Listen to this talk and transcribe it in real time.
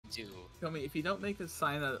Tell me, if you don't make us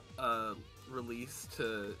sign a release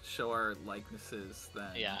to show our likenesses, then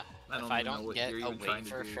Yeah, I don't if I even know don't what get you're a even trying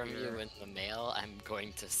to waiver do from here. you in the mail, I'm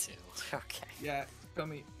going to sue. Okay. Yeah,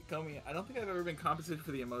 Komi, I don't think I've ever been compensated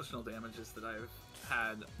for the emotional damages that I've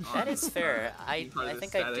had. That is fair. Being part I of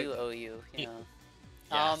this think I do static. owe you. You know.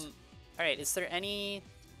 Yeah. All right. Is there any?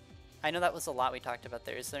 I know that was a lot we talked about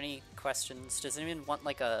there. Is there any questions? Does anyone want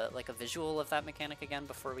like a visual of that mechanic again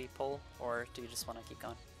before we pull, or do you just want to keep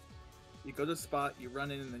going? You go to spot, you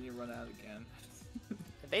run in, and then you run out again.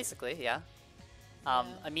 Basically, yeah.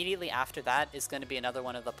 Immediately after that is going to be another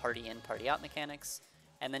one of the party in, party out mechanics,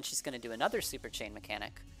 and then she's going to do another super chain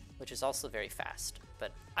mechanic, which is also very fast,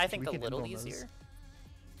 but I think a little easier.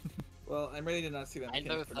 Well, I'm ready to not see that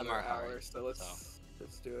mechanic for another hour, so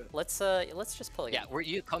let's do it. Let's just pull again.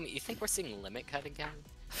 Yeah, you think we're seeing limit cut again?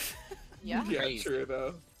 Yeah. Yeah, Crazy. true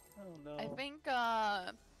though. Oh no. I think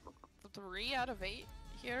 3 out of 8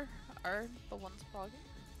 here are the ones progging.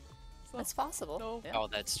 So, That's possible. No. Yeah. Oh,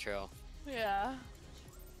 that's true. Yeah.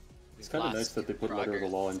 It's kind of nice that they put Letter of the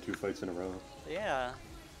Law in 2 fights in a row. Yeah.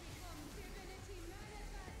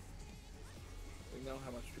 We know how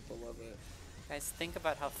much people love it. Guys, think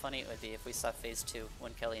about how funny it would be if we saw Phase 2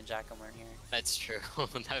 when Kelly and Jackham weren't here. That's true.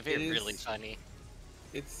 That'd be really funny.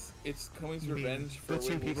 It's Komi's revenge for the two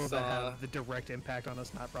when we people saw... that have the direct impact on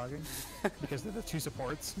us not progging because they're the two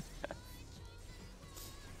supports.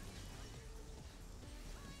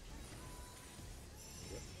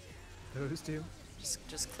 Those two.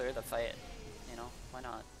 Just clear the fight. You know, why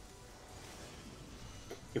not?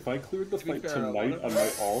 If I cleared the fight fair, tonight on my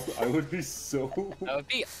ult, I would be so... That would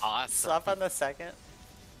be awesome. Slap on the second.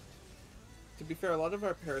 To be fair, a lot of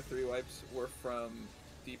our para 3 wipes were from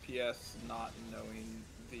DPS not knowing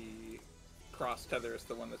the cross tether is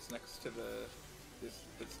the one that's next to the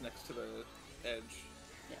edge.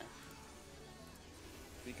 Yeah.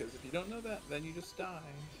 Because if you don't know that, then you just die.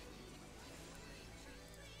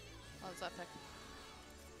 That was epic.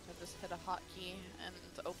 I just hit a hotkey and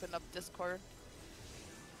opened up Discord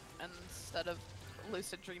instead of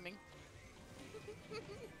lucid dreaming.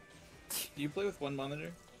 Do you play with one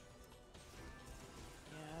monitor?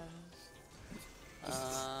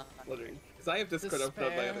 Yeah. Literally, because I have Discord open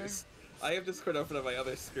on my other. I have Discord open on my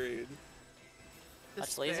other screen.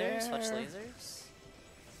 Watch lasers. Watch lasers.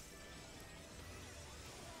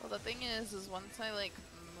 Well, the thing is once I like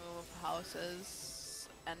move houses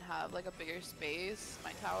and have like a bigger space,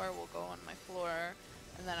 my tower will go on my floor,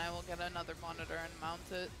 and then I will get another monitor and mount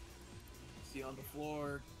it. See on the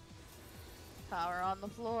floor. Tower on the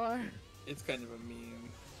floor. It's kind of a meme.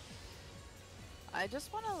 I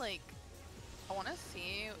just want to like, I want to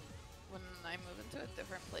see when I move into a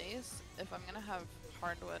different place if I'm gonna have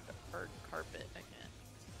hardwood or carpet again.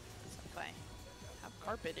 'Cause if I have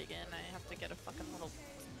carpet again, I have to get a fucking little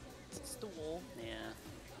stool. Yeah.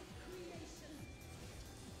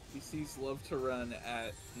 PCs love to run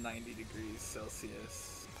at 90 degrees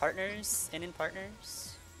Celsius. Partners, in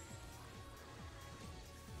partners.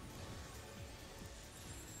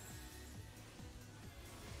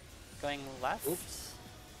 Going left. Oops.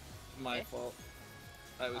 My fault.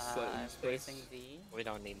 I was slightly misplaced. V. We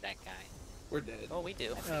don't need that guy. We're dead. Oh, we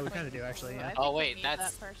do. We kind of do actually. Yeah. Oh wait,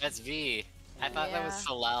 that's V. I thought that was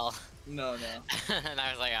Solel. No. And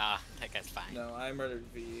I was like, that guy's fine. No, I murdered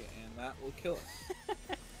V, and that will kill us.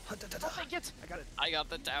 I got it. I got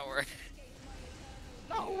the tower.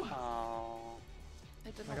 No. Oh. It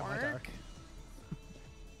I didn't got my work. dark.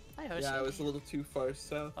 Hi, Hoshi. Yeah, I was a little too far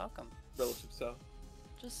south. Welcome. Relative south.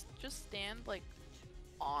 Just stand like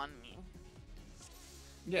on me.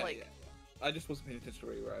 Yeah, Like- yeah. I just wasn't paying attention to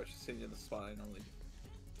where you were. I was just sitting in the spot I normally do.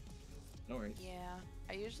 No worries. Yeah,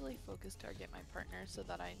 I usually focus target my partner so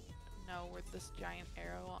that I know where this giant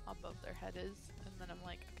arrow above their head is, and then I'm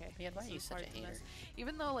like, okay, Yeah, why this are you is such a hard to hater? miss.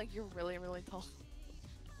 Even though like you're really tall,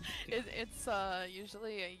 it's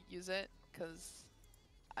usually I use it because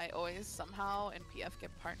I always somehow in PF get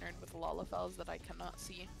partnered with Lalafels that I cannot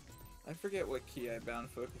see. I forget what key I bound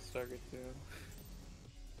focus target to.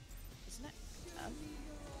 Isn't it?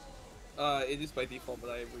 It is by default, but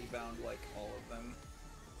I rebound like all of them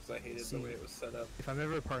because I hated the way it was set up. If I'm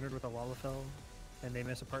ever partnered with a Lalafell and they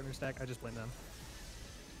miss a partner stack, I just blame them.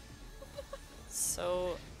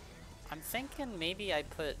 So, I'm thinking maybe I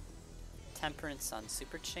put Temperance on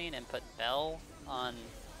Super Chain and put Bell on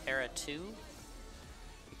Era 2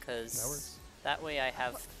 because That works. that way I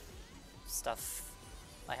have stuff.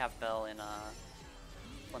 I have Bell in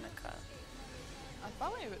Limit Cut. I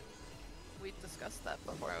thought we discussed that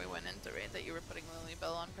before we went into raid that you were putting Lily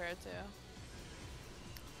Bell on Para 2.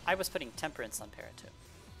 I was putting Temperance on Para 2.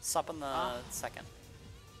 Sup on the second.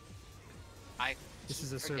 I This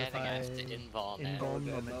is a forgetting I have to certified invuln it. invuln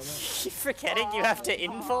Dead moment. Keep forgetting you have to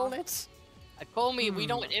invuln it? Told me we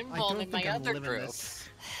don't I invuln don't in my think I'm other living group. this.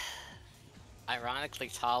 Ironically,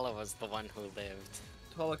 Tala was the one who lived.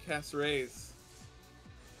 Tala cast raise.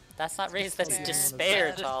 That's not raise, that's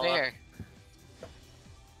Despair. despair, Tala. Despair.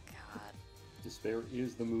 God, Despair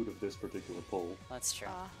is the mood of this particular poll. that's true.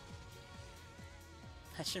 Ah.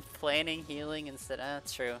 I should planning healing instead.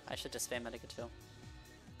 That's true. I should just spam Medica too.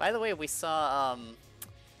 By the way, we saw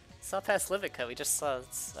past Livica. We just saw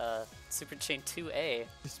Super Chain 2A.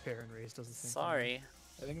 Despair and Raise does the same thing. Sorry.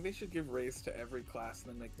 I think they should give raise to every class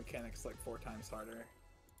and then make mechanics like 4 times harder.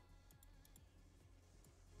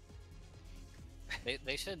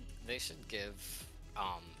 They should give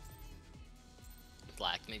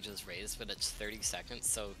black mages raise, but it's 30 seconds,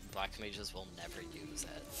 so black mages will never use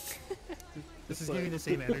it. This is giving the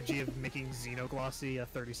same energy of making Xenoglossy a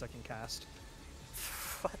 30-second cast.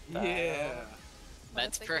 What the Yeah. hell? What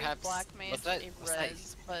That's if they gave perhaps Black Mage what's that? a What's that?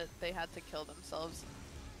 res, but they had to kill themselves.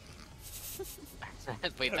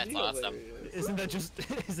 Wait, That'd that's be awesome. hilarious.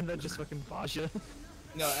 Isn't that just fucking Baja?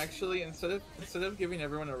 No, actually, instead of giving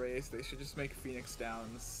everyone a raise, they should just make Phoenix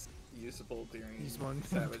Downs usable during Use one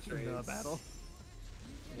Savage in raids. battle.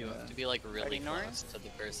 You Yeah. have to be like really Ready, Nora? close to the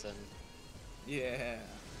person. Yeah.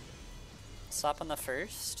 Stop on the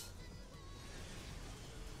first.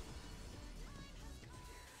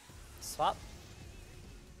 Swap.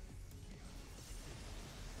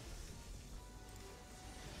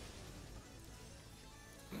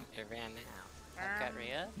 It ran out. I've got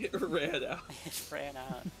Rhea. It ran out. It ran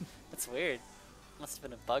out. That's weird. Must have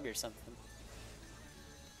been a bug or something.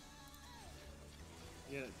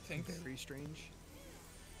 Yeah, Tink's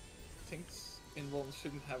invuln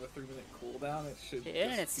shouldn't have a 3-minute cooldown. It should. The just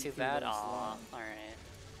internet's be too 3 bad. minutes Aw. long. Alright.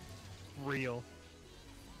 Real.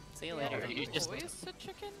 See you Yeah, later. are You you just- always a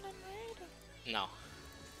chicken in raid? No.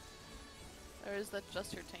 Or is that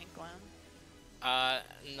just your tank land?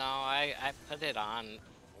 No, I put it on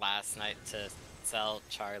last night to sell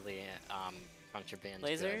Charlie contraband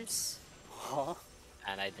goods, Lasers? Oh.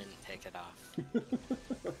 and I didn't take it off.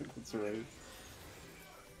 That's right.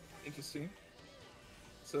 Interesting.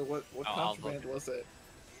 So what Oh, I'll contraband look. was it?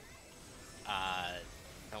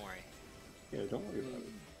 Don't worry. Yeah, don't worry about it.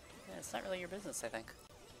 Yeah, it's not really your business, I think.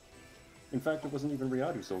 In fact, it wasn't even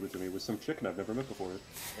Riyadh who sold it to me. It was some chicken I've never met before.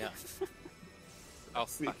 Yeah. Oh,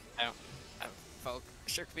 See. fuck. I don't. Folk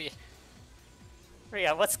shook me.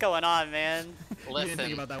 Rhea, what's going on, man? You didn't think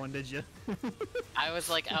Listen, about that one, did you? I was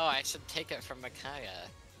like, oh, I should take it from Micaiah,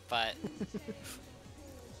 but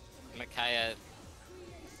Micaiah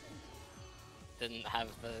didn't have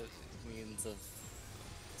the means of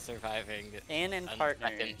surviving In and a second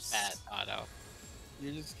partners. bad auto.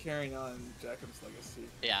 You're just carrying on Jacob's legacy.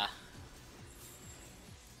 Yeah.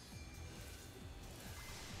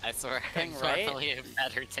 I swear, I'm Dang right. normally a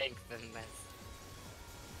better tank than this.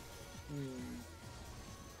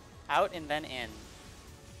 Out and then in.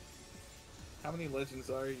 How many legends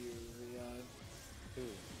are you, Riyadh?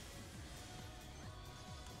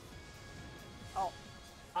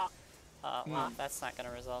 Well, that's not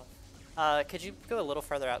gonna resolve. Could you go a little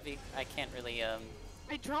further out, V? I can't really,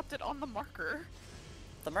 I dropped it on the marker.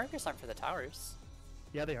 The markers aren't for the towers.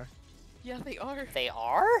 Yeah, they are. Yeah, they are. They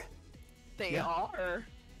are? They Yeah. are.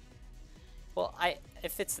 Well,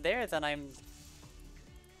 if it's there, then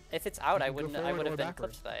if it's out, You I can go wouldn't. I forward would or have been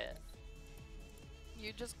backwards. clipped by it.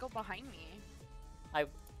 You just go behind me.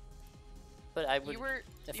 But I would. You were.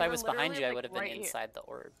 If you I were was behind literally, you, I like, would have been right here. inside the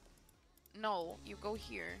orb. No, you go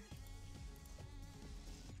here.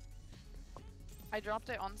 I dropped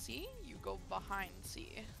it on C. You go behind C.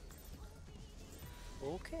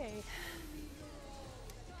 Okay.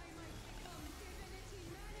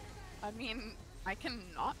 I mean, I can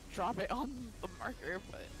not drop it on the marker,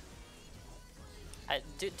 but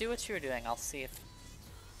Do what you were doing. I'll see if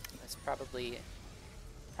it's probably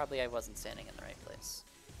I wasn't standing in the right place.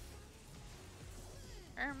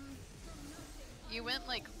 you went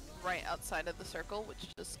like right outside of the circle,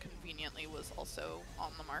 which just conveniently was also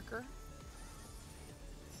on the marker.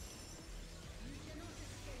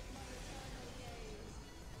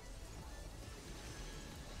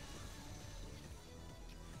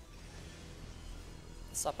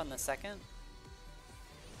 Stop on the second.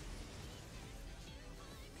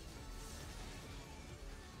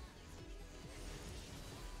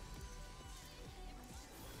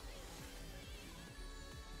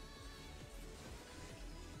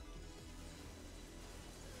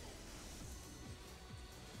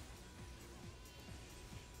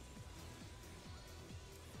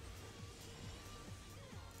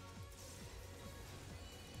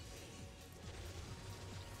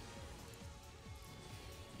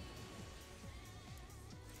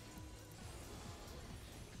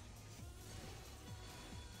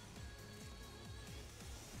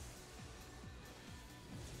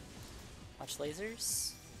 Watch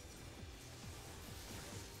lasers.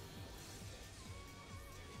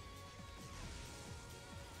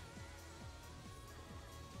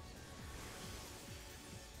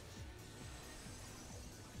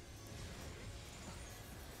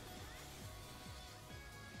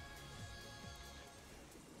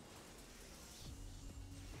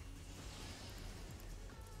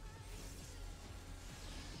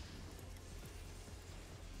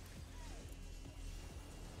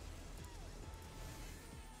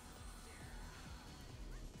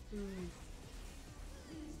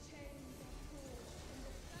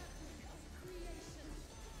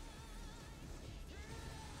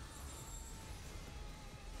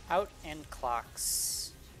 Out and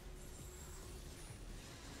clocks.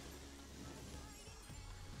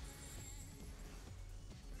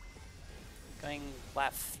 Going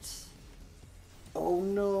left. Oh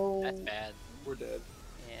no! That's bad. We're dead.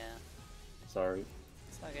 Yeah, Sorry.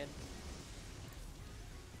 it's not good.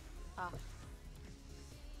 Ah.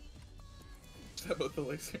 Is that both the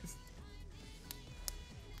lasers?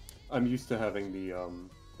 I'm used to having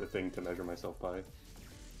the thing to measure myself by.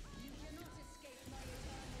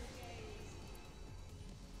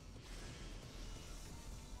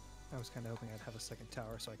 I was kind of hoping I'd have a second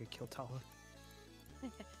tower so I could kill Tala.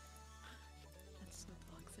 That's so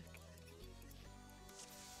toxic.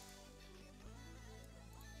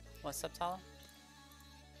 What's up, Tala?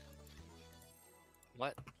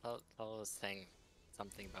 What? Tala was saying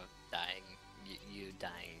something about dying. You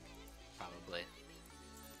dying, probably.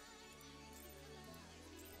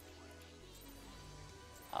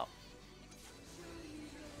 Oh.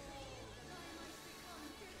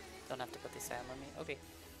 Don't have to put the SAM on me. Okay.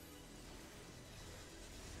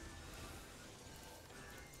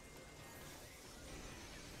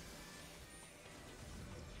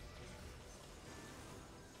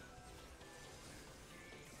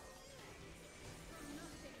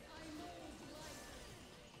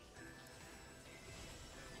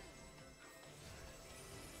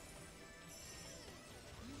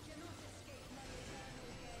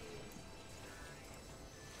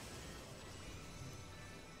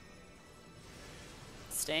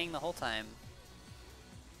 Staying the whole time.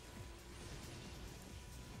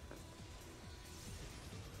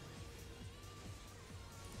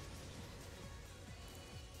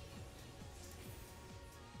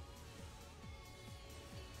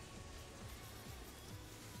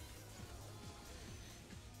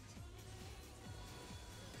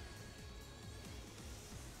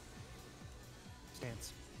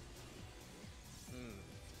 Stance.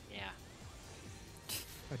 Yeah.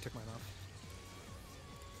 I took mine off.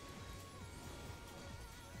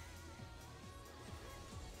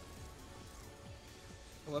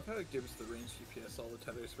 I love how it gives the range GPS all the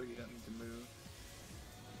tethers where you don't need to move.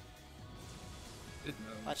 It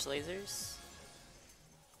knows. Watch lasers.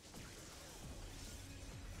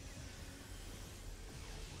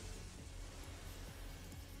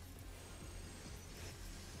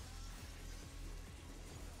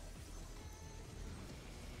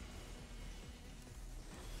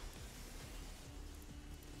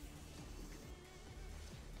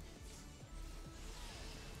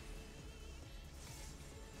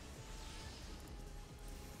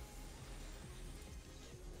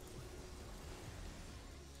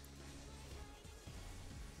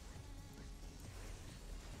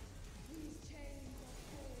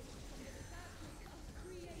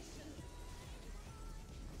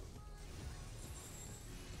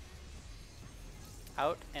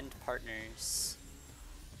 Out and partners.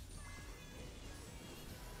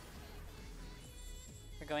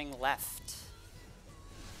 We're going left.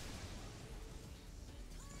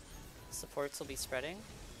 Supports will be spreading.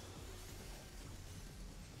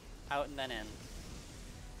 Out and then in.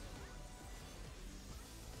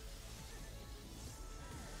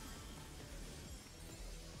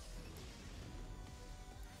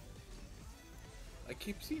 I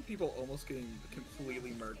keep seeing people almost getting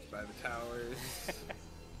completely murked by the towers.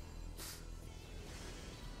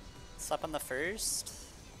 Slap on the first.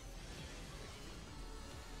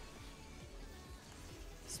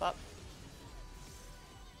 Swap.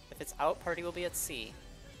 If it's out, party will be at C.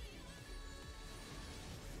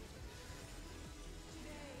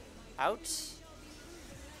 Out.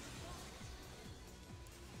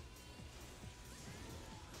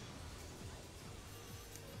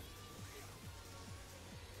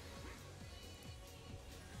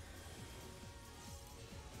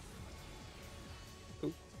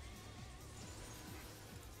 Oop.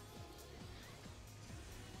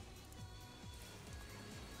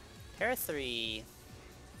 Pair 3.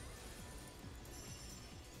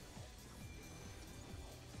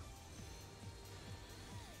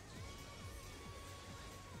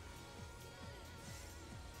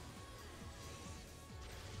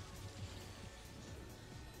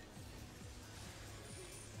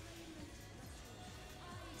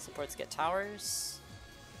 Supports get towers.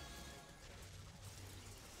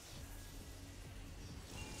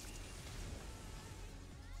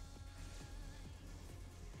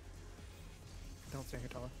 Don't stand here,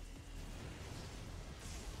 Tala.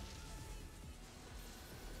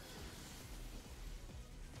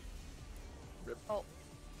 Rip. Oh.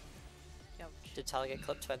 Ouch. Did Tala get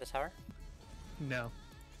clipped by the tower? No,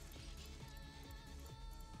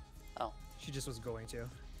 Oh. she just was going to.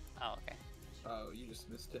 Oh, okay. Oh, you just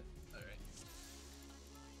missed it. Alright.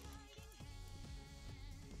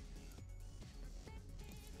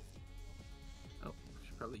 Oh,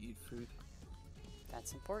 should probably eat food.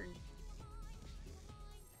 That's important.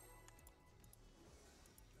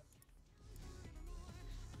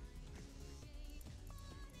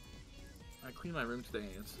 I cleaned my room today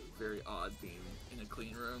and it's very odd being in a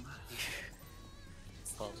clean room.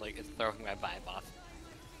 So like it's throwing my vibe off.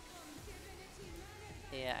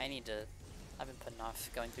 Yeah, I need to... I've been putting off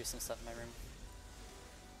going through some stuff in my room.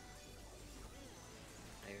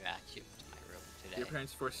 I vacuumed my room today. Your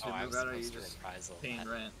parents forced you Oh, to I move was out, or are you supposed to just reprisal paying that.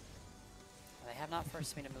 rent? They have not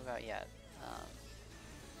forced me to move out yet.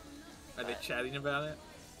 Are they But- chatting about it?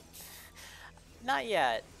 Not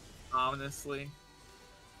yet, Ominously?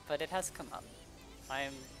 but it has come up.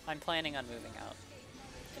 I'm planning on moving out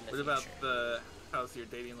in the What future. about the how's your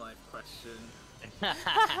dating life question?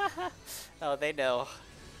 Oh, they know.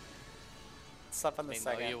 Stop on the They know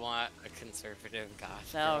second. you want a conservative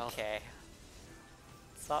gosh girl. Okay.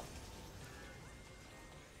 Stop.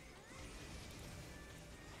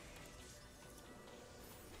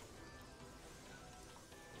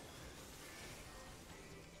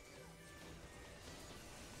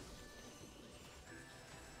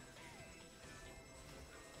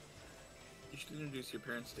 You should introduce your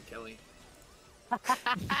parents to Kelly.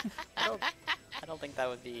 I don't think that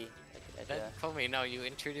would be a good Then, idea. Komi, no, you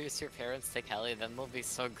introduce your parents to Kelly, then they'll be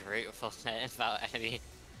so grateful about any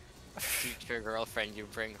future girlfriend you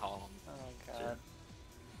bring home. Oh god.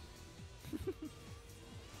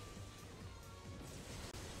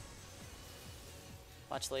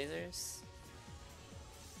 Watch lasers.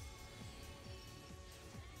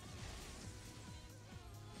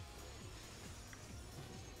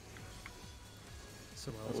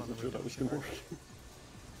 So I I was on the wasn't sure that was gonna work.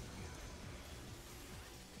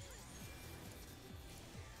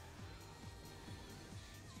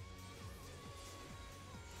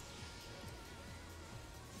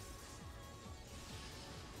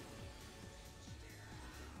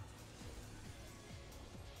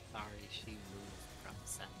 Sorry, she moved from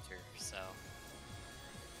center, so.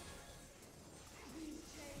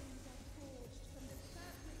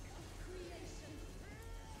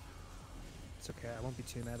 It's okay. I won't be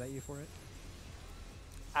too mad at you for it.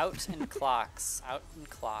 Out in clocks. Out in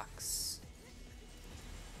clocks.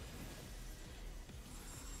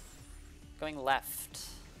 Going left.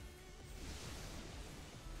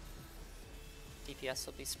 DPS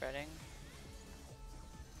will be spreading.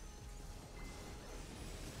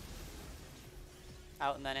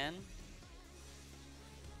 Out and then in.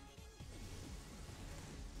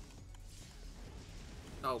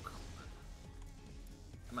 Oh, come on.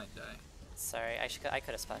 I might die. Sorry, I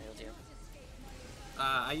could have spot healed you.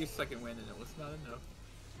 I used second wind and it was not enough.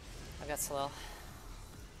 I've got slow.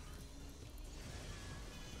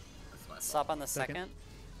 That's my fault. Stop on the Second. second.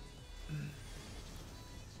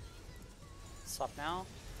 Swap now.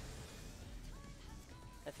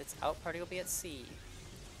 If it's out, party will be at C.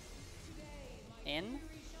 In.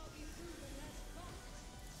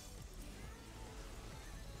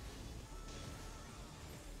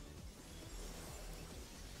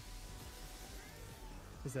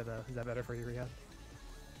 Is that better for you, Riyadh?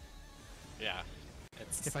 Yeah.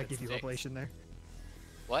 It's, If I it's give you fixed. oblation there?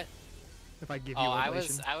 What? If I give you Oh, I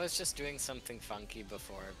oblation? was just doing something funky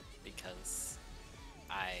before because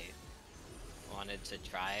I wanted to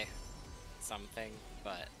try something,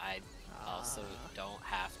 but I also don't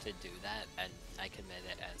have to do that, and I commit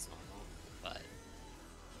it as normal. But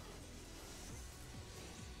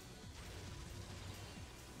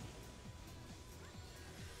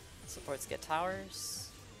Supports get towers.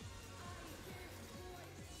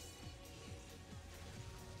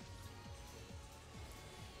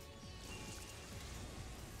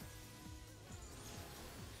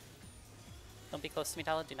 Don't be close to me,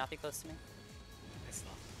 Tala. Do not be close to me. it's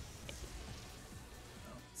not.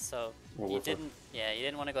 So Well, you we're fine. didn't. Yeah, you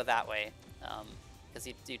didn't want to go that way, because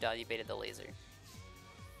you baited the laser.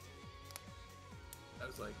 I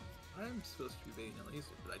was like, I'm supposed to be baiting a laser,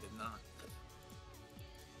 but I did not.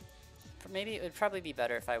 Maybe it would probably be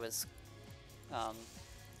better if I was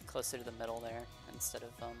closer to the middle there instead of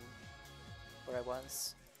where I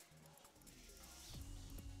was.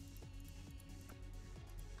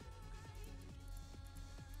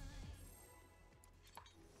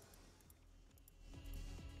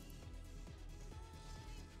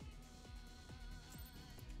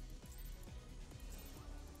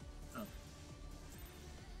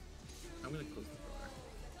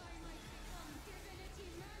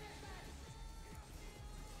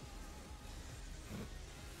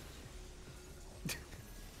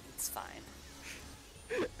 fine.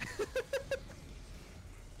 I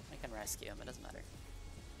can rescue him, it doesn't matter.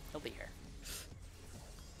 He'll be here.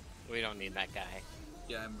 We don't need that guy.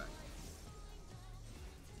 Yeah, I'm back.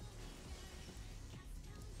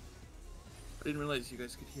 I didn't realize you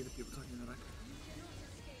guys could hear the people talking in the back.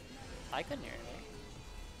 I couldn't hear it.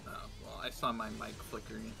 Oh, well, I saw my mic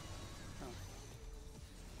flickering. Oh.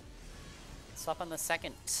 Swap on the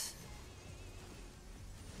second.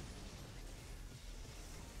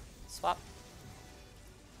 Swap.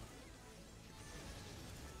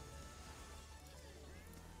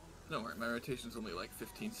 Don't worry, my rotation's only like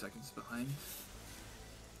 15 seconds behind.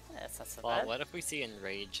 Yeah, that's not so Well, bad. what if we see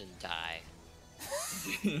Enrage and die?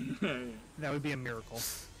 That would be a miracle.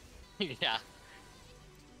 Yeah.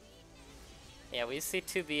 Yeah, we see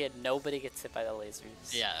 2B and nobody gets hit by the lasers.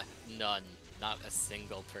 Yeah, none. Not a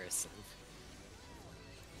single person.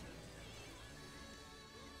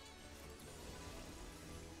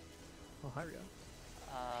 Oh, hi, Rio.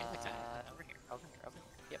 Over here, over here, over here.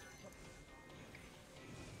 Yep.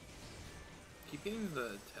 Keep getting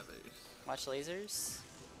the tethers. Watch lasers.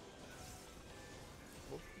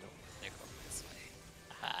 Oh, no, they're going this way.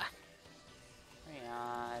 Aha. Hang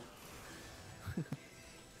on.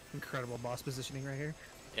 Incredible boss positioning right here.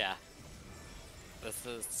 Yeah. This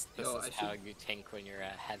is Yo, I how should- you tank when you're a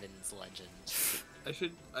Heaven's Legend.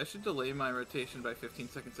 I should delay my rotation by 15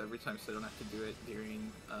 seconds every time so I don't have to do it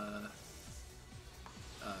during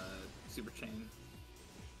Super Chain.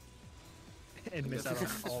 And miss out on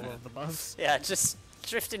all of the buffs. Yeah, just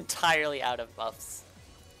drift entirely out of buffs.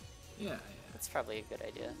 Yeah, That's probably a good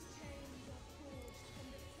idea.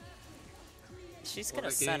 She's Well,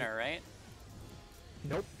 gonna that game- center, right?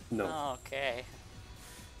 Nope. No. Okay.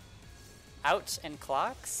 Out and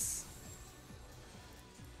clocks?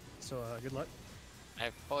 So, good luck.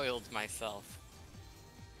 I've foiled myself.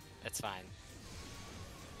 It's fine.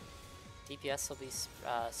 DPS will be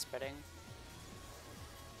spreading.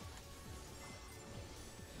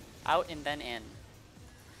 Out and then in.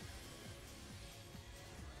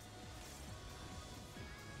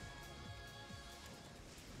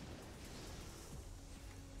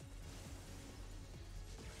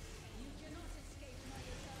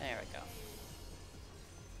 There we go.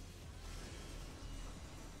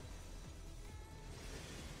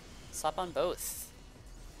 Swap on both.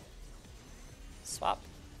 Swap.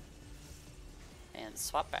 And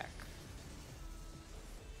swap back.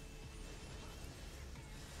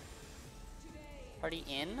 Party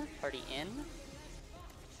in, party in.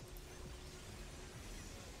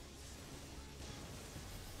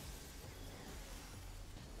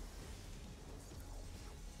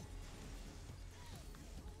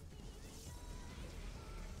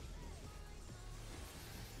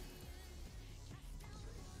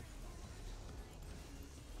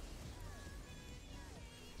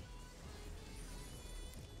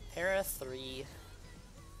 Para 3.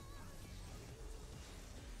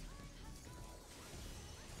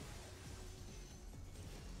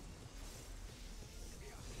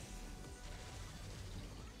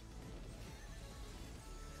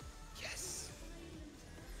 Yes!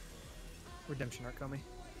 Redemption arc coming.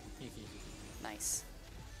 Nice.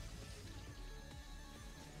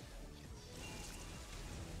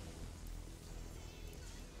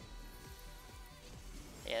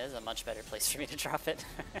 Yeah, this is a much better place for me to drop it.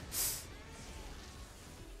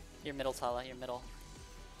 Your middle, Tala, your middle.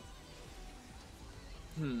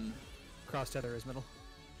 Cross tether is middle.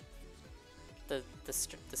 The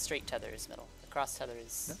straight tether is middle. The cross tether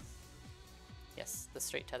is... Yeah. Yes, the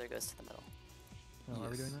straight tether goes to the middle. Oh, are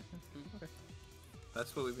we Yes. doing that? Yeah. Mhm. Okay.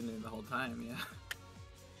 that's what we've been doing the whole time, yeah.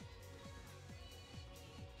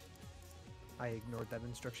 I ignored that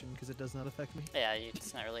instruction because it does not affect me. Yeah,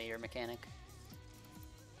 it's not really your mechanic.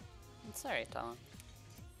 It's alright, Tala.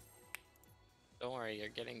 Don't worry, you're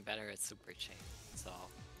getting better at Super Chain. So,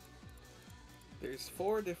 There's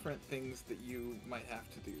 4 different things that you might have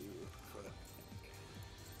to do for that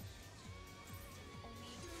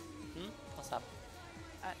mechanic. What's up?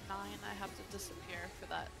 At 9, I have to disappear for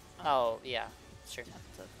that. Oh, yeah, sure. 10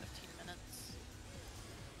 to 15 minutes.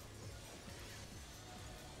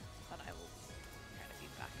 But I will try to be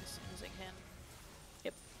back as soon as I can.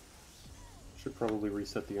 Yep. Should probably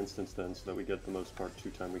reset the instance then so that we get the most part 2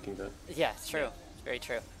 time we can get. Yeah, it's true. It's very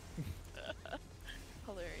true.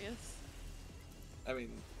 Hilarious. I mean,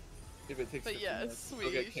 if it takes But 15 yes, minutes, we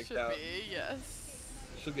she'll get kicked should out. be, yes.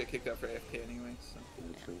 She'll get kicked out for AFK anyway, so.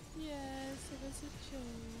 True. Yes, it was a joke.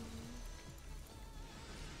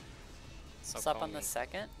 so Sup on the Comey,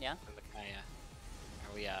 second, yeah? are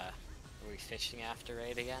we fishing after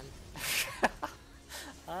raid again?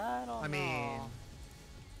 I don't know. I mean,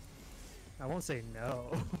 I won't say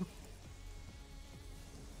no.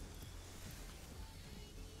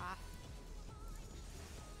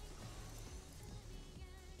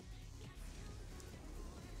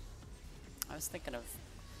 was thinking of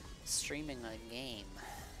streaming a game,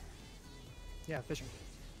 Yeah, fishing.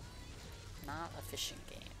 not a fishing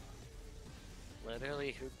game.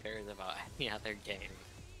 Literally, who cares about any other game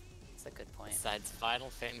That's a good point. besides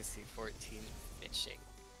Final Fantasy 14 fishing?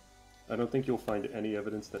 I don't think you'll find any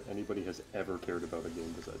evidence that anybody has ever cared about a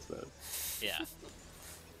game besides that. Yeah.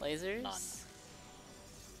 Lasers? None.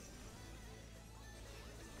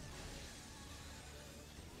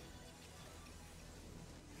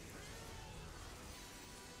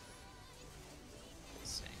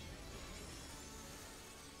 Insane.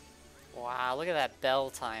 Wow, look at that bell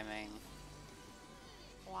timing.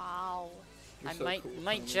 Wow. You're I so might cool,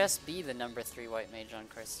 might Tony. just be the number 3 white mage on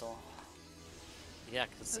Crystal. Yeah,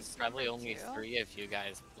 because there's This probably number only two? 3 of you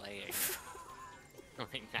guys playing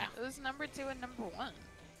right now. It was number 2 and number 1.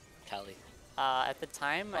 Kelly. At the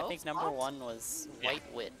time, I Oh, think number what? 1 was Yeah.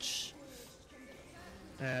 White Witch.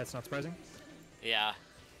 That's not surprising. Yeah.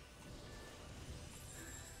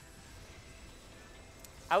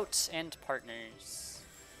 Out and partners.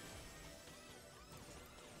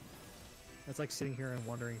 It's like sitting here and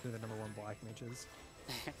wondering who the number 1 black mage is.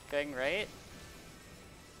 Going right.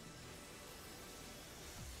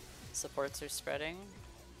 Supports are spreading.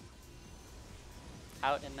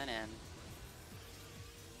 Out and then in.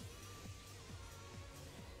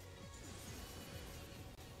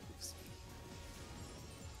 Oops.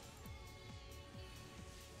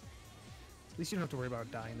 At least you don't have to worry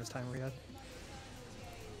about dying this time, Riyadh.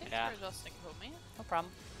 Thanks Yeah. for adjusting, homie. No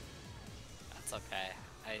problem. That's okay.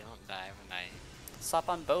 I don't die when I... Swap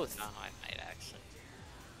on both. No, I might actually.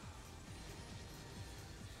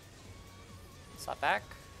 Swap back.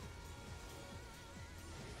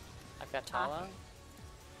 I've got Tala.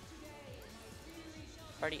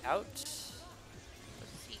 Party out. Go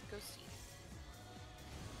see, go see.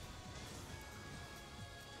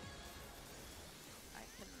 I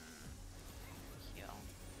can heal.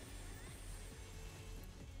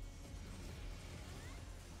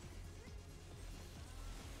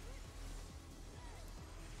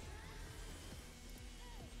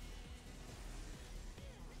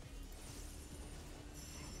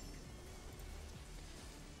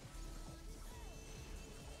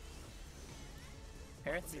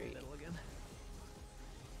 Pair 3. Middle again.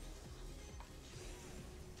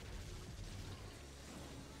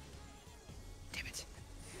 Damn it.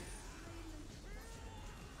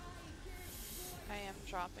 I am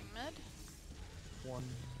dropping mid. 1,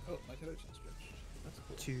 Oh, my connection switched. That's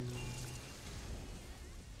cool. 2,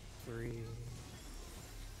 3,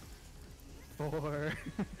 4.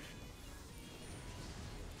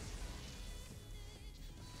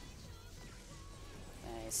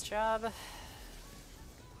 Nice job.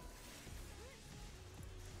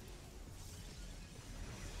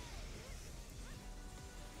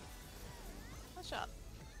 Nice job.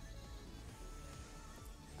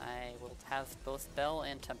 I will have both Bell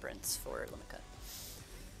and Temperance for Limit Cut.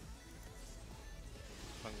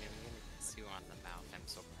 I'm gonna kiss you on the mouth. I'm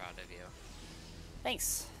so proud of you.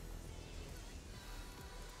 Thanks.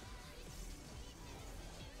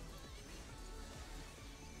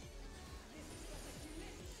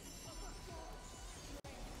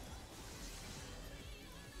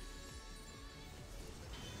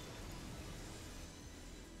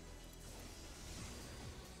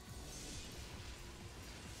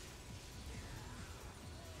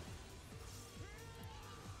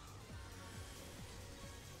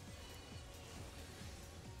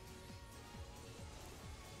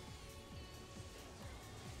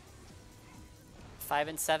 Five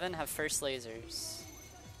and 7 have first lasers.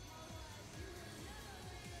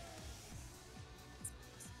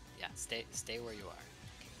 Yeah, stay where you are.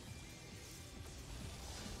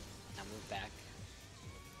 Now move back.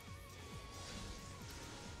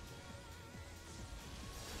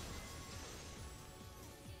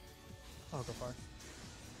 I'll go far.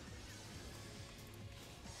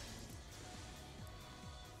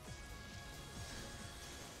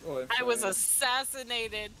 Oh, I'm I was sorry.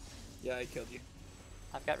 assassinated! Yeah, I killed you.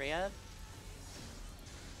 I've got Riyadh.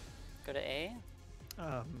 Go to A.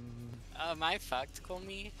 Am I fucked,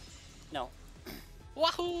 Komi? No.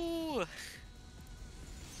 Wahoo!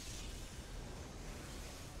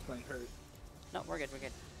 Might hurt. No, we're good, we're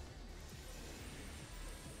good.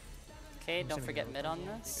 Okay, I'm don't assuming forget you're mid open.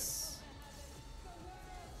 on this.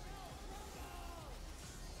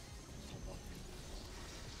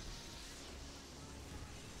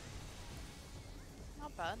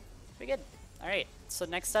 Not bad. Pretty good. Alright, so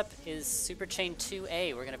next up is Super Chain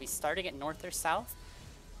 2A. We're going to be starting at north or south.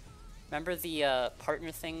 Remember the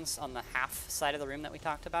partner things on the half side of the room that we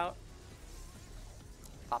talked about?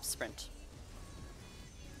 Pop sprint.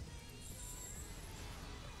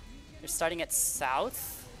 You're starting at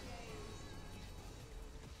south.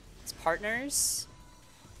 It's partners.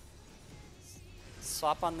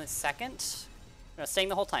 Swap on the second. No, staying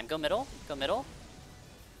the whole time. Go middle. Go middle.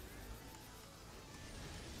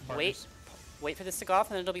 Wait. Partners. Wait for this to go off,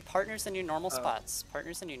 and then it'll be partners in your normal spots.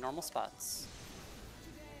 Partners in your normal spots.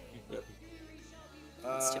 Yep.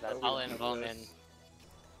 That's too bad. We All don't in, have all this. in.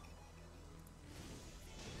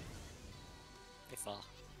 They fall.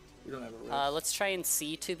 We don't have a risk. Let's try and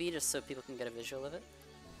see 2B just so people can get a visual of it.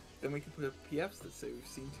 Then we can put a PFs that say we've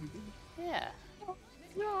seen 2D. Yeah.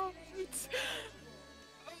 No.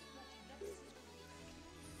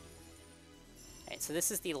 Alright, so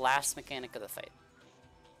this is the last mechanic of the fight.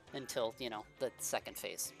 Until, you know, the second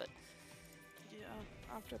phase. But Yeah.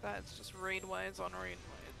 After that, it's just raid wides on raid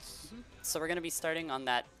wides. so we're gonna be starting on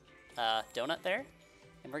that donut there.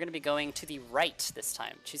 And we're gonna be going to the right this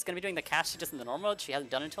time. She's gonna be doing the cast she does in the normal mode she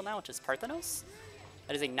hasn't done until now, which is Parthenos.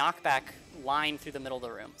 That is a knockback line through the middle of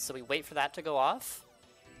the room. So we wait for that to go off.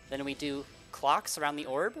 Then we do clocks around the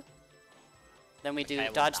orb. Then we do Okay, I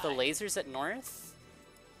will dodge the die. lasers at north.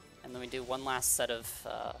 And then we do one last set of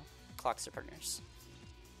clocks or partners.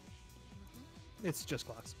 It's just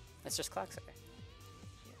clocks. It's just clocks, okay.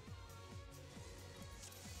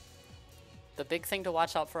 The big thing to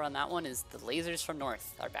watch out for on that one is the lasers from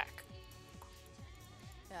north are back.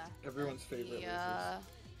 Yeah. Everyone's favorite lasers.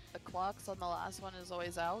 The clocks on the last one is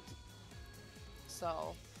always out.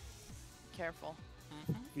 So, careful.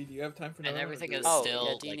 V, do you have time for And another one, or everything do is we- Oh, still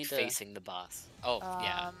yeah, do you like need to- facing the boss. Oh,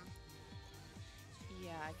 yeah.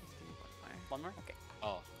 Yeah, I can do one more. One more? Okay.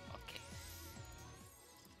 Oh, okay.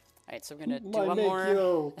 Alright, so we're gonna do My one make more.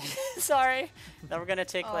 yo. Sorry. Then we're gonna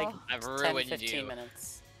take like Oh. I've 10, ruined 15 you.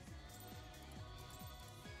 minutes.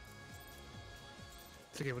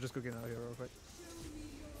 It's okay, we'll just go get out of here real quick.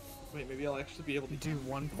 Wait, maybe I'll actually be able to Do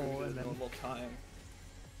one do pull it and at then normal time.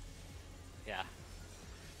 Yeah.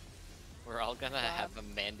 We're all gonna God. have a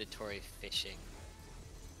mandatory fishing.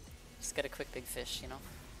 Just get a quick big fish, you know?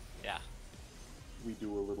 Yeah. We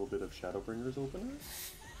do a little bit of Shadowbringers opener.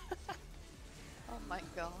 Oh my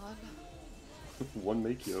god. One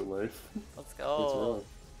make yo life. Let's It's go.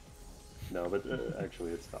 rough. No, but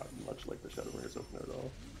actually, it's not much like the Shadowbringers opener at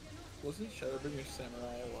all. Wasn't Shadowbringer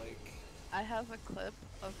Samurai like... I have a clip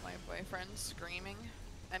of my boyfriend screaming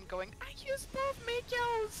and going, I use both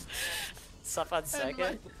Makos! Sup on And my,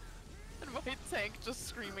 second? and my tank just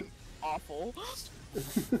screaming awful.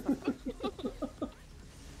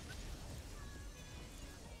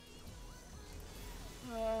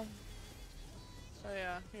 Oh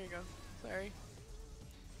yeah, here you go. Sorry.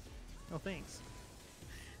 Oh, thanks.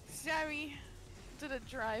 Sorry. Did a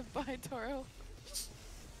drive-by, Toro.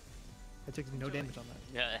 I took no Enjoy. damage on that.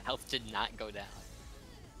 Yeah, health did not go down.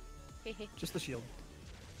 Just the shield.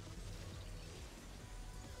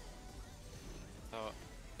 So,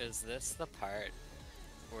 is this the part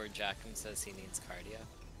where Jackham says he needs cardio?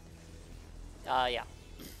 Yeah.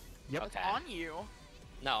 Yep. Okay. On you.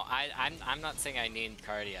 No, I'm not saying I need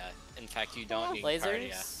cardio. In fact, you don't need cardio.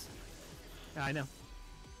 Lasers? Yeah, I know.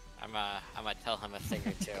 I'm gonna tell him a thing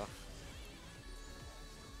or two.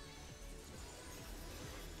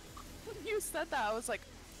 When you said that, I was like,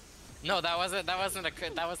 No, that wasn't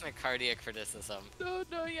a cardiac criticism. no,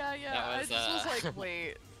 yeah. That was, I just was like,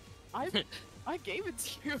 wait, I gave it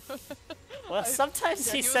to you. Well, I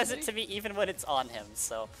sometimes he says it genuinely- to me even when it's on him,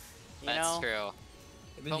 so, you That's know. true.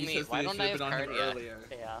 And then Homie, he says why that it don't should I have been have on him cardio? earlier.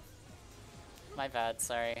 Yeah. My bad,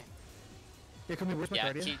 sorry. Yeah, come here, where's my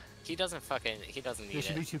Yeah, cardia? he doesn't need There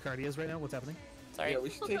should be it. 2 cardias right now, what's happening? Sorry. Yeah,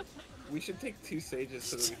 we should take 2 sages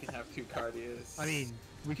so that we can have 2 cardias. I mean,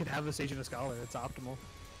 we could have a Sage and a Scholar, it's optimal.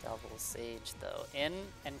 Double Sage, though. In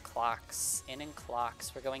and clocks. In and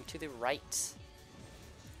clocks. We're going to the right.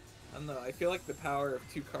 I don't know, I feel like the power of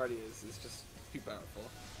 2 cardias is just too powerful.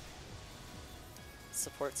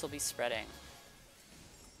 Supports will be spreading.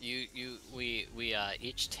 We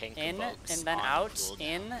each tank In evokes and then on out, cooldown,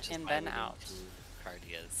 in which is and why then we need out. 2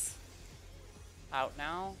 cardias. Out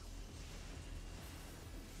now.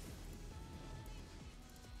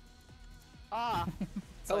 Ah.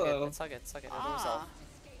 It's all Hello. good. It's all good. It's all good. It'll resolve.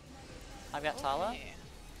 I've got Tala. Okay.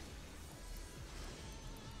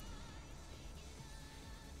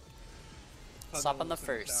 Stop on the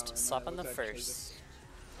Puzzle was in first. tower, and Stop I on the was actually first. just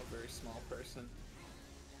a very small person.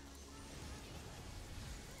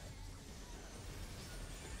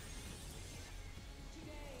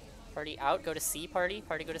 Party out. Go to C. Party.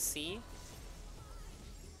 Party. Go to C.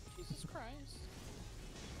 Jesus Christ.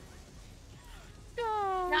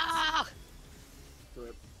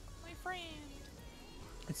 Rip. My friend.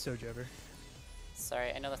 It's so Jobber.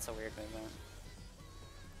 Sorry, I know that's a weird movement.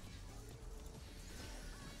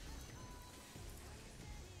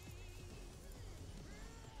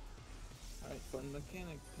 fun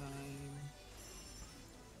mechanic time.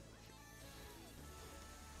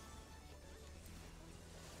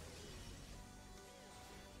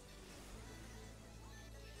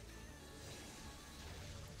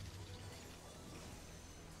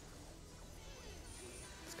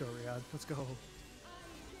 Let's go, Riyadh. Let's go.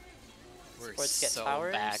 We're Sports get so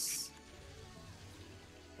towers. back.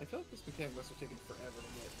 I feel like this mechanic must have taken forever to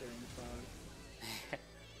get during the fog.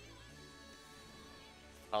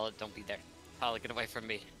 Paula, don't be there. Paula, get away from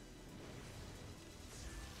me.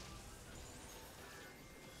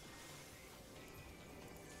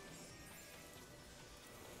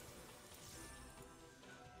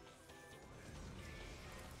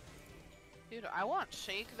 Dude, I want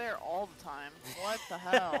Shake there all the time. What the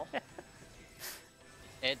hell?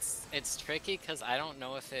 It's tricky because I don't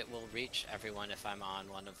know if it will reach everyone if I'm on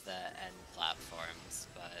one of the end platforms,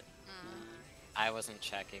 but I wasn't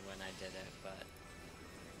checking when I did it, but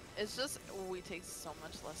It's just we take so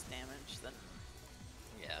much less damage than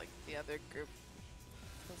yeah. like the other group.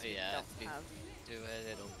 'cause we Yeah, don't if you have- do it,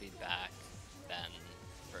 it'll be back then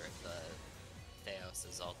for the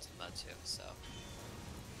Theos' Ultima too, so.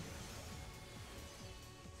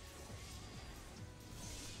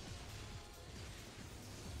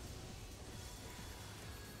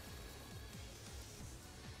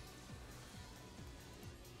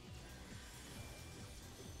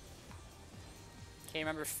 Okay,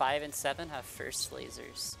 remember 5 and 7 have first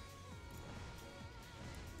lasers.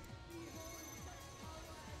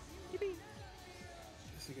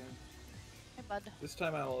 This again. Hey, bud. This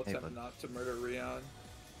time I'll Hey, attempt bud. not to murder Rion.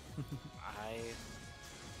 I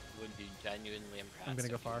would be genuinely impressed I'm gonna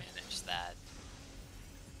go if you far. managed that.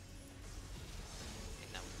 Okay,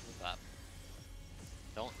 now move up.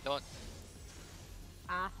 Don't.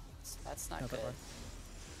 That's not Not that good. far.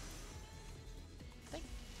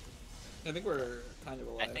 I think we're kind of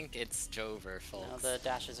I alive. think it's Jover, No, folks. the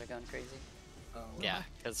dashes are going crazy. Oh, Yeah,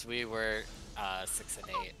 because we were 6 and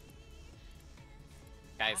 8.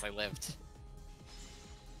 Guys, I lived.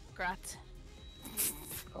 Grat.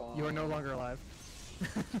 You are no longer alive.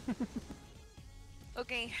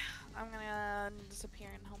 Okay, I'm gonna disappear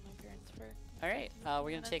and help my parents for. Alright,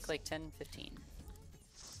 we're gonna take minutes. like 10, 15.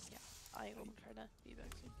 Yeah, I will try to be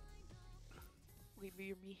back soon. Leave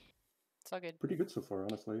me. It's all good. Pretty good so far,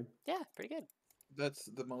 honestly. Yeah, pretty good. That's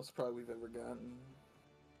the most prog we've ever gotten.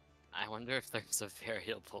 I wonder if there's a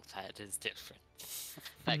variable that is different.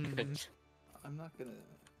 That could. I'm not gonna.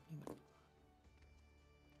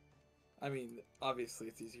 I mean, obviously,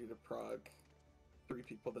 it's easier to prog 3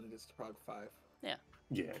 people than it is to prog 5. Yeah,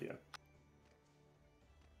 yeah.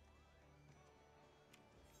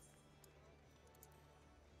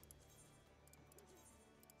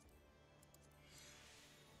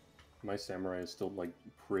 My samurai is still like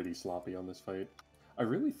pretty sloppy on this fight. I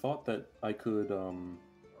really thought that I could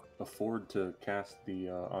afford to cast the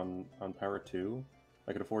on Para 2.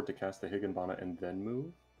 I could afford to cast the Higginbana and then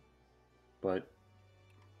move, but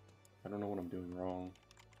I don't know what I'm doing wrong.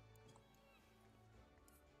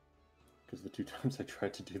 Because the 2 times I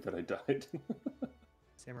tried to do that, I died.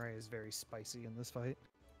 Samurai is very spicy in this fight.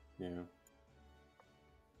 Yeah.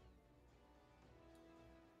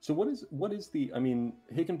 So what is the? I mean,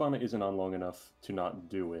 Higginbana isn't on long enough to not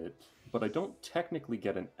do it, but I don't technically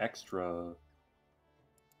get an extra.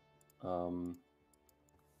 I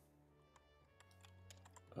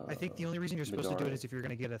think the only reason you're supposed to do it Midari. is if you're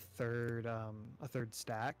gonna get a third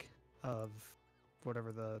stack of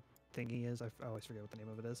whatever the thingy is. I always forget what the name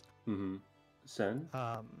of it is. Mm-hmm. Sen.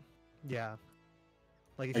 Yeah.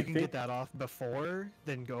 Like if I you can think- get that off before,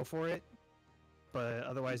 then go for it. But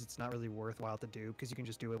otherwise, it's not really worthwhile to do because you can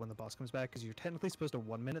just do it when the boss comes back because you're technically supposed to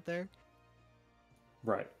 1 minute there.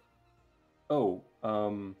 Right. Oh.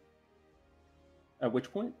 At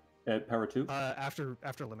which point? At Power 2? After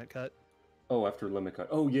limit cut. Oh, after limit cut.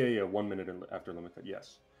 Oh, yeah. 1 minute after limit cut.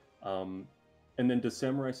 Yes. And then does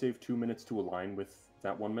Samurai save 2 minutes to align with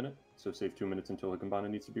that 1 minute? So save 2 minutes until Higginbana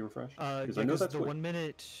needs to be refreshed. Because I know that's the what... 1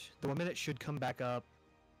 minute, the 1 minute should come back up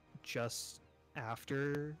just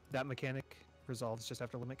after that mechanic resolves, just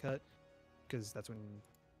after limit cut, because that's when,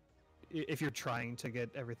 if you're trying to get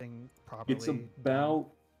everything properly. It's about.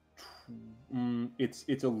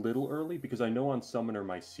 It's a little early because I know on Summoner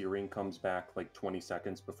my Searing comes back like 20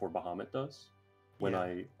 seconds before Bahamut does. When Yeah.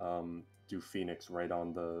 I do Phoenix right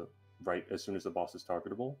as soon as the boss is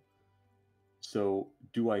targetable. So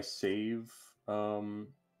do I save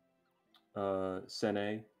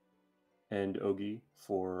Sene and Ogi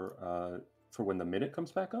for when the minute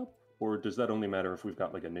comes back up, or does that only matter if we've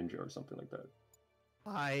got like a ninja or something like that?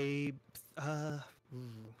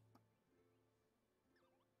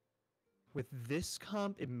 With this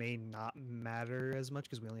comp, it may not matter as much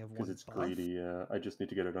because we only have Because one it's buff. greedy, yeah. I just need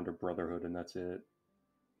to get it under Brotherhood, and that's it.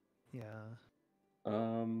 Yeah.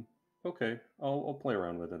 Okay. I'll play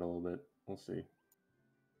around with it a little bit. We'll see.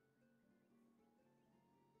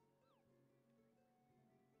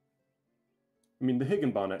 I mean, the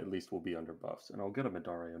Higginbana at least will be under buffs, and I'll get a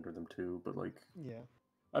Madare under them too, but, like, Yeah.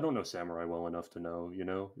 I don't know Samurai well enough to know, you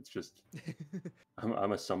know? It's just,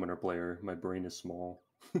 I'm a summoner player. My brain is small.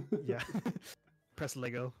 Yeah. Press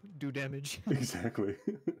Lego, do damage. Exactly.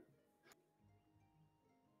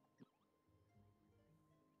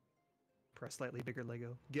 Press slightly bigger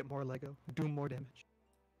Lego, get more Lego, do more damage.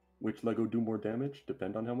 Which Lego do more damage?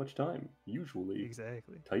 Depend on how much time. Usually,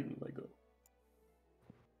 Exactly. Titan Lego.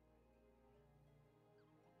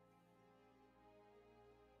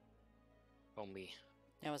 Homie,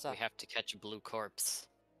 Yeah, what's we up? have to catch a blue corpse.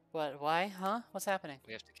 What? Why? Huh? What's happening?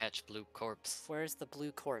 We have to catch blue corpse. Where's the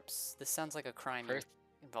blue corpse? This sounds like a crime Perth,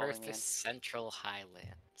 involving Perth me. is Central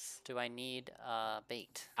Highlands. Do I need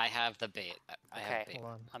bait? I have the bait. I Okay. have bait.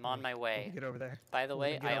 Hold on. I'm let on me- my let me way. Get over there. By the Let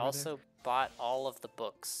way, me get I over also bought all of the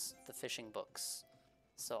books, the fishing books.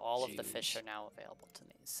 So all of the fish Jeez. are now available to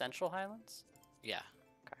me. Central Highlands? Yeah,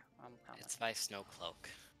 Okay, I'm coming. it's by Snowcloak.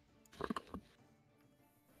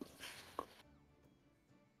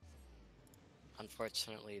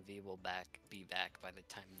 Unfortunately, V will be back by the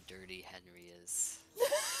time Dirty Henry is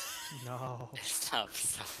No. up.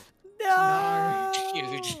 So No!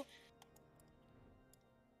 huge.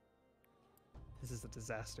 This is a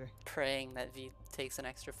disaster. Praying that V takes an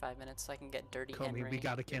extra 5 minutes so I can get Dirty Comey, Henry. we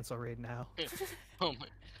gotta cancel raid now. Oh my,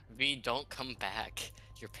 V, don't come back.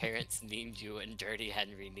 Your parents need you, and Dirty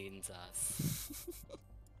Henry needs us.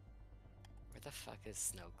 Where the fuck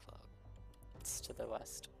is Snowcloak? It's to the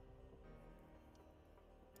west.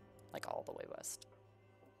 Like all the way west.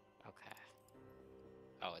 Okay.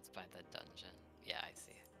 Oh, it's by the dungeon. Yeah, I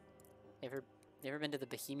see. You ever been to the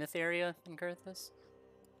Behemoth area in Kurthus?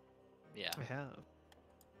 Yeah. I have.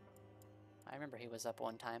 I remember he was up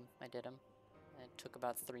one time. I did him. It took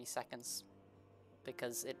about 3 seconds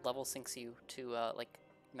because it level syncs you to like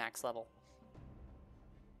max level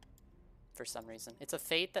for some reason. It's a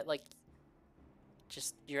fate that like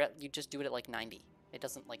you just do it at like 90. It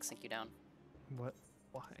doesn't like sync you down. What?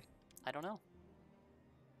 Why? I don't know.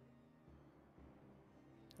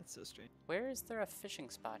 That's so strange. Where is there a fishing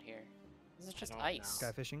spot here? This is just don't ice. know.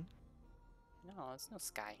 Sky fishing? No, there's no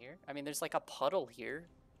sky here. I mean, there's like a puddle here.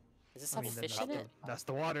 Does this I have mean, fish that's, in the, it? that's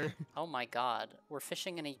the water. Oh my god. We're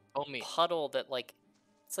fishing in a Homie, puddle that like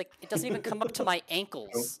it's like it doesn't even come up to my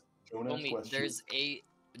ankles. Don't ask homie, questions. there's a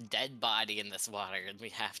dead body in this water, and we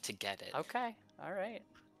have to get it. Okay. All right.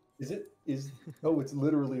 Oh, it's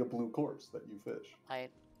literally a blue corpse that you fish.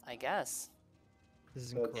 I guess. This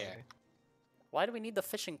is That's- incredible. Why do we need the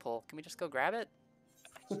fishing pole? Can we just go grab it?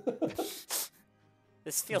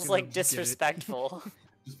 This feels gonna like get it. disrespectful.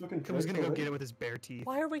 Just fucking Come's try gonna go to get it with his bare teeth.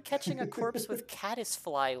 Why are we catching a corpse with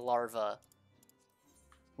caddisfly larva?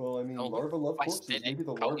 Well, I mean, Oh, larvae love I corpses. did it. Maybe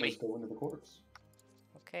the Call larvae me. go into the corpse.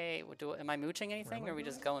 Okay, am I mooching anything, am or I are we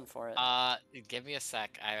just going? going for it? Give me a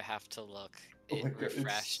sec. I have to look. Oh It my God, it's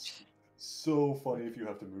refreshed. so funny if you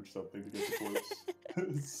have to mooch something to get the corpse.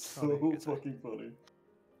 It's Oh, so it's fine. fucking funny.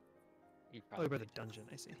 You Oh, you're by probably the dungeon,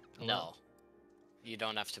 I see. no. You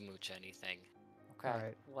don't have to mooch anything. Okay.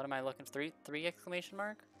 alright. What am I looking for? Three exclamation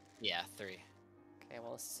mark? Yeah, 3. Okay,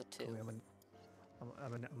 well this is a 2. Cool,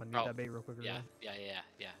 I'm gonna need Oh, that bait real quick. Yeah, Really.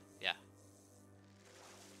 yeah.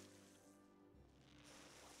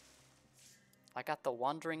 I got the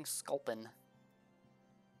wandering sculpin.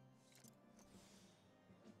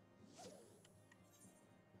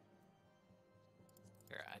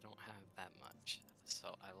 Here, I don't have that much, so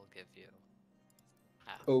I will give you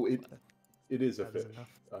half. Oh, it is a That is fish. enough.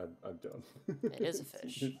 I'm done. It is a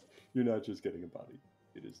fish. You're not just getting a body.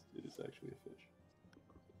 It is actually a fish.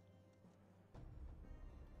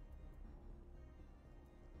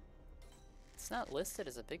 It's not listed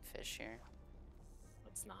as a big fish here.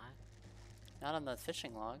 It's not? Not on the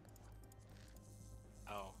fishing log.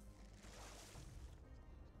 Oh.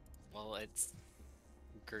 Well, it's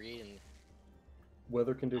green.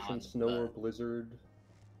 Weather conditions: On snow or the- blizzard,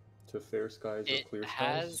 to fair skies or It clear skies.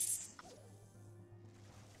 has.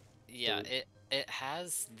 Yeah, So- it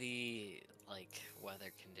has the like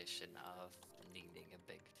weather condition of needing a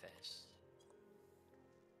big fish.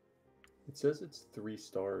 It says it's 3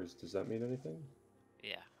 stars. Does that mean anything?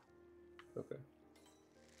 Yeah. Okay.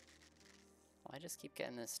 Well, I just keep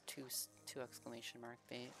getting this two exclamation mark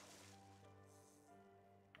bait.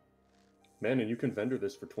 Man, and you can vendor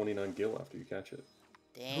this for 29 gil after you catch it.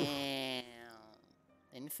 Damn.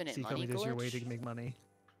 Infinite See, money Comey, this is your way glitch? to make money.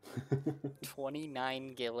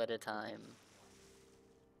 29 gil at a time.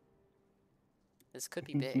 This could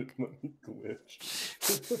be big. Glitch.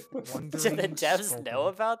 Do the Wandering devs know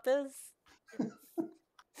sculpin. about this?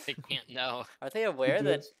 They can't know. Are they aware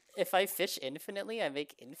that devs- if I fish infinitely, I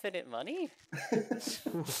make infinite money?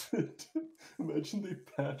 Imagine they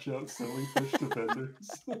patch out selling fish to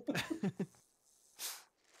vendors.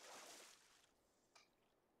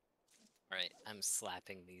 Right, I'm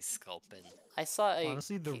slapping these sculpin. I saw a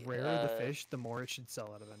Honestly, the rarer the fish, the more it should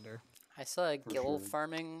sell at a vendor. I saw a For gill sure.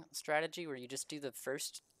 farming strategy where you just do the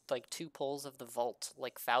first like 2 pulls of the vault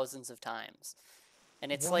like thousands of times.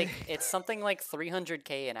 And it's like What? it's something like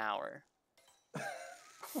 300k an hour.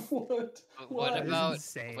 What? But Why? That is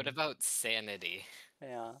insane. what about sanity?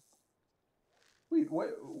 Yeah. Wait,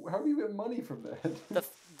 what? How do you get money from that?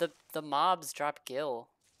 The mobs drop gill,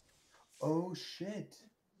 Oh shit!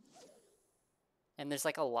 and there's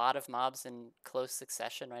like a lot of mobs in close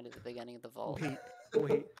succession right at the beginning of the vault.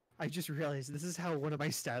 Wait. I just realized this is how one of my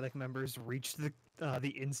static members reached the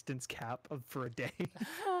instance cap for a day.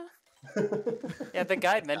 Yeah, the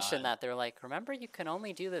guide mentioned that. They're like, remember, you can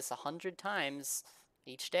only do this 100 times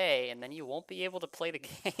each day, and then you won't be able to play the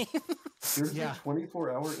game. There's Yeah. a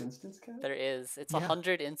 24-hour instance cap. There is. It's Yeah.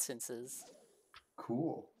 100 instances.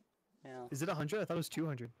 Cool. Yeah. Is it 100? I thought it was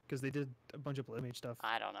 200 because they did a bunch of blue mage stuff.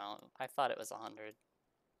 I don't know. I thought it was 100.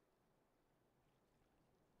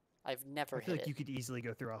 I've never I feel hit like it. you could easily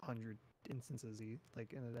go through 100 instances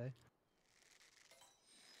like in a day.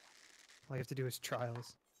 All you have to do is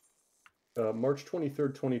trials. March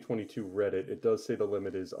 23rd, 2022, Reddit. It does say the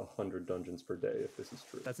limit is 100 dungeons per day, if this is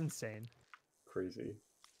true. That's insane. Crazy.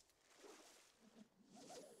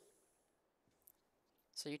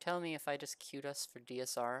 So you telling me if I just queued us for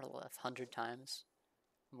DSR 100 times,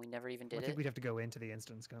 and we never even I did think it? we'd have to go into the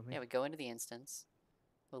instance, don't we? Yeah, we go into the instance.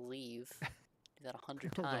 We'll leave. Do that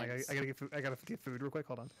 100 Hold on, times. I gotta get food. I gotta get food real quick.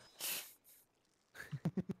 Hold on.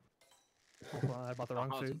 Hold on, I bought the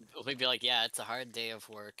wrong food. We'd be like, yeah, it's a hard day of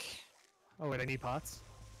work. Oh wait, I need pots.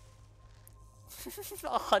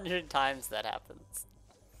 100 times that happens.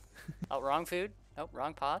 Oh, wrong food. Nope,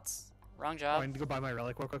 wrong pots. Wrong Oh, job. I need to go buy my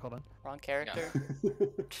relic real quick. Hold on. Wrong character.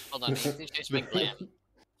 Hold on, I need to change my glam.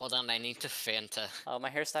 Hold on, I need to Fanta. Oh, my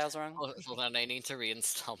hairstyle's wrong. Hold on, I need to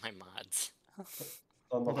reinstall my mods.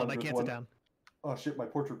 On the Hold on, I 100th can't one. sit down. Oh shit, my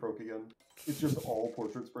portrait broke again. It's just all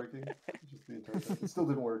portraits breaking. It's just the entire thing. It still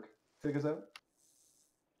didn't work. Take us out.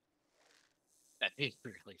 That'd be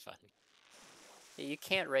really funny. Yeah, you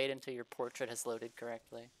can't raid until your portrait has loaded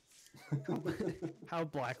correctly. How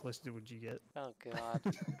blacklisted would you get? Oh god.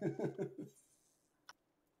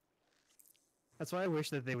 That's why I wish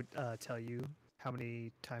that they would tell you how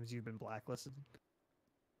many times you've been blacklisted.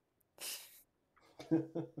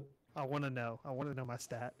 I want to know. I want to know my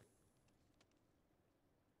stat.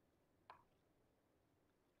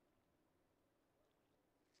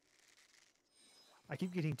 I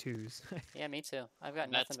keep getting twos. Yeah, me too. I've got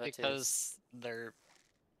That's nothing but twos. because they're,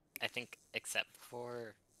 I think, except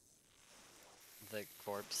for the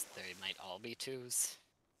corpse, they might all be twos.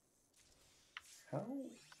 How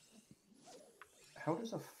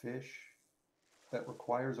does a fish that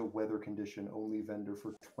requires a weather condition only vendor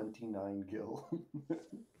for 29 gil?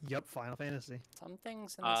 Yep, Final Fantasy. Some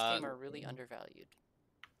things in this game are really undervalued.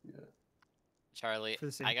 Yeah. Charlie, For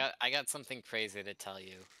the same- I got something crazy to tell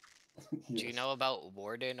you. Do you Yes. know about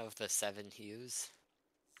Warden of the Seven Hues?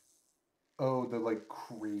 Oh, the like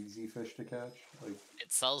crazy fish to catch? Like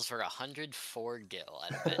It sells for 104 gil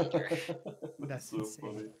at vendor. That's so insane.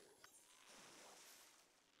 funny.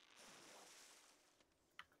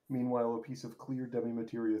 Meanwhile, a piece of clear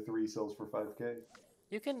demi-materia 3 sells for 5k.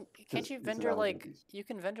 You can can't Just- you it's an vendor elegant like piece. you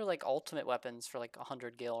can vendor like ultimate weapons for like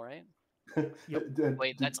 100 gil, right?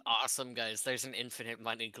 Wait, that's awesome, guys. There's an infinite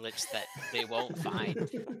money glitch that they won't find.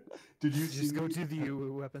 Did you see? Just go to the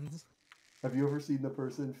UU weapons. Have you ever seen the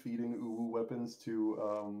person feeding uwu weapons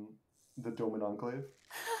to the Doman Enclave?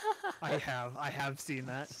 I have seen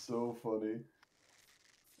that. So funny.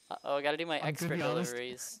 Oh, I gotta do my I'm gonna expert be honest.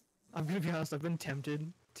 deliveries. I'm gonna be honest. I've been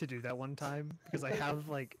tempted to do that one time because I have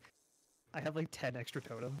like 10 extra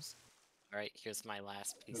totems. All right, here's my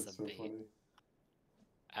last piece That's of so bait. funny.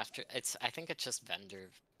 I think it's just vendor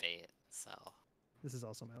bait. So This is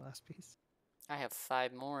also my last piece. I have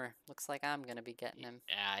 5 more. Looks like I'm gonna be getting him.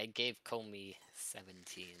 yeah, I gave Comey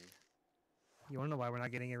 17. You wanna know why we're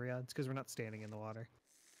not getting Ariad? It's because we're not standing in the water.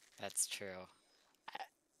 That's true.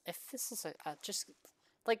 If this is a just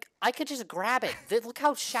like I could just grab it. Look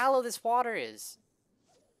how shallow this water is.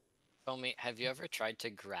 Comey, have you ever tried to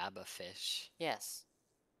grab a fish? Yes,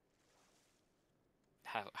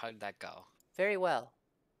 How did that go? very well.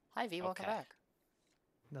 Hi V, welcome Okay. back.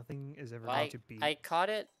 Nothing is ever Well, going to beat. I caught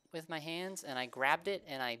it with my hands and I grabbed it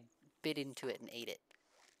and I bit into it and ate it.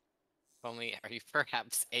 Only, are you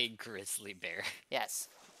perhaps a grizzly bear? Yes.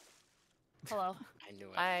 Hello. I knew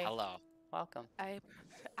it. Hi. Hello. Welcome.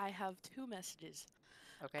 I have 2 messages.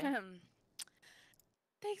 Okay.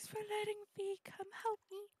 Thanks for letting me come help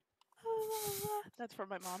me. That's for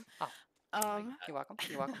my mom. Oh. You're welcome.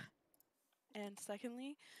 You're welcome. And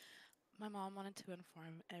secondly, my mom wanted to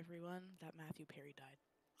inform everyone that Matthew Perry died.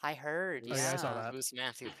 I heard. Oh, yeah, I saw that. Who's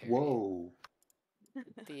Matthew Perry? Whoa.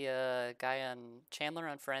 The guy on Chandler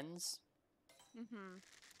on Friends. Mm-hmm.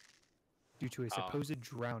 Due to a supposed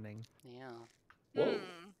drowning. Yeah. Whoa.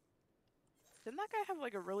 Didn't that guy have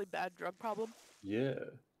like a really bad drug problem? Yeah.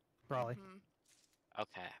 Probably.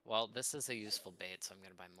 Okay, well, this is a useful bait, so I'm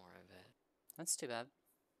gonna buy more of it. That's too bad.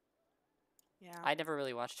 Yeah. I never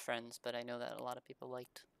really watched Friends, but I know that a lot of people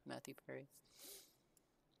liked Matthew Perry.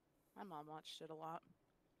 My mom watched it a lot.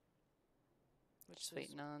 Which Just is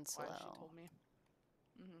waiting on why slow. she told me.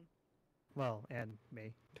 Well, and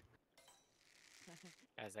me.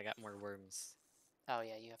 Guys, I got more worms. Oh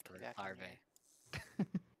yeah, you have to Or be back on larvae. here.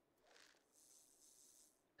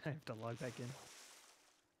 I have to log back in.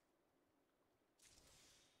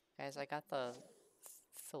 Guys, I got the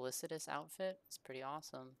Felicitous outfit. It's pretty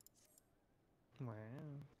awesome. Wow.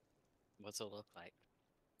 What's it look like?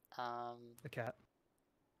 A cat.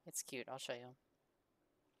 It's cute. I'll show you.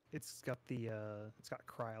 It's got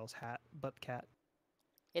Kryle's hat, butt cat.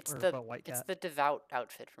 It's Or the about white it's cat. the devout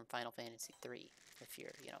outfit from Final Fantasy III, if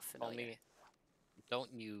you're familiar. Only,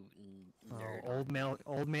 don't you nerd.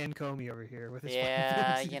 Old man Comey over here with his.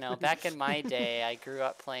 Yeah, back in my day, I grew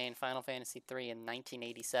up playing Final Fantasy III in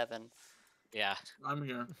 1987. Yeah. I'm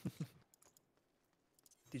here.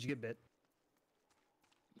 Did you get bit?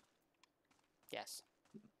 Yes.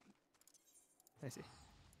 I see.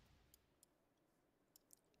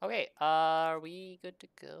 Okay, are we good to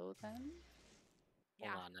go then?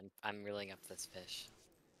 Hold on, I'm reeling up this fish.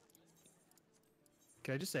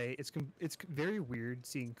 Can I just say it's very weird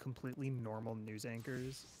seeing completely normal news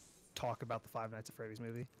anchors talk about the Five Nights at Freddy's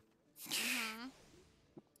movie.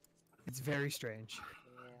 It's very strange.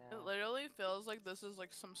 Yeah. It literally feels like this is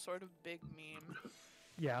like some sort of big meme.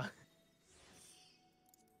 Yeah.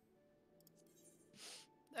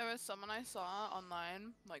 There was someone I saw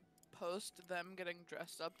online, like, post them getting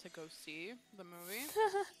dressed up to go see the movie.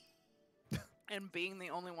 And being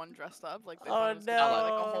the only one dressed up, like, they thought it was gonna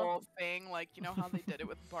be, like, a whole thing, like, you know how they did it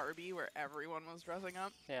with Barbie, where everyone was dressing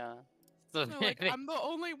up? Yeah. So They're like, I'm the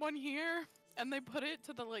only one here, and they put it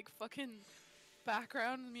to the, like, fucking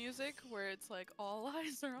background music, where it's like, all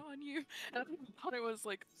eyes are on you, and I thought it was,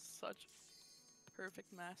 like, such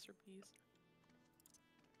perfect masterpiece.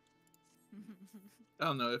 I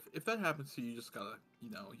don't know if that happens to you, you just gotta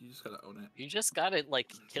own it. you just gotta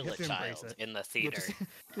like kill You a have to embrace child it. in the You theater.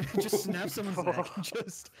 just snap someone's neck.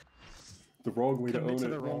 Just The wrong way to Commit own to it.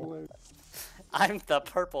 the Wrong role. way. I'm the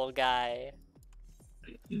purple guy.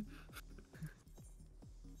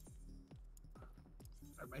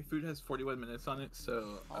 My food has 41 minutes on it,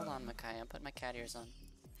 so Hold on, Makai. I'm putting my cat ears on.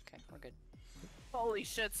 Okay, we're good. Holy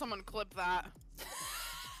shit, someone clip that.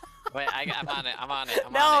 Wait, I'm on it. I'm on it.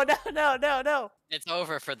 I'm No, on it. no. It's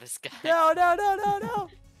over for this guy. No.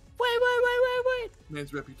 Wait.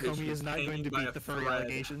 man's reputation. Comey is not hanging going to by beat a the furry thread.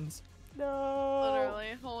 allegations. No.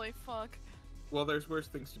 Literally, holy fuck. Well, there's worse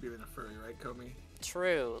things to be than a furry, right, Comey?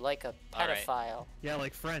 True, like a All right. pedophile. Yeah,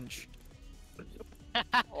 like French.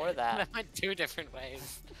 Or that. That went 2 different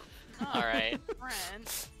ways. All right.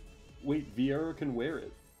 French. Wait, Vieira can wear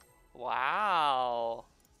it. Wow.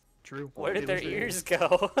 True. Where did They their lose ears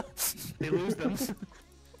go? They lose them.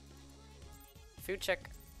 Food check.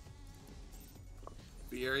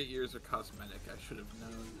 Vieira ears are cosmetic. I should have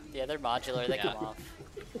known. Yeah, they're modular. They Yeah. come off.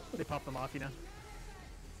 They pop them off,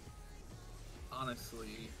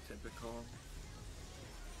 Honestly, typical.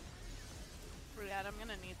 Dad, I'm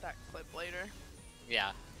gonna need that clip later.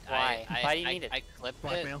 Yeah. Why? Why do you need it? I clipped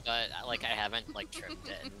Blackmail? it, but like I haven't like trimmed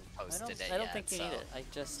it and posted it I don't yet, think you so. need it.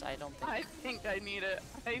 I don't think. I think I need it.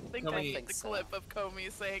 I think Comey- I need think the so. clip of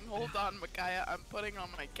Comey saying, "Hold on, Micaiah, I'm putting on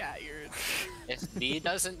my cat ears." If V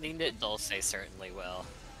doesn't need it, Dulce certainly will.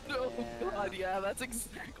 Oh Yeah. god, yeah, that's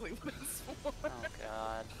exactly what it's for. Oh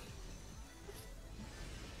god.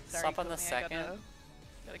 Sorry, Stop on the Comey, I second.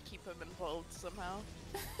 Gotta keep him involved somehow.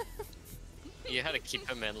 You had to keep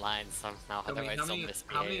him in line somehow, Comey, otherwise he'll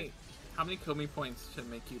misbehave. how many Comey points to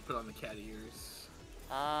make you put on the cat ears?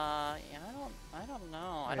 Yeah, I don't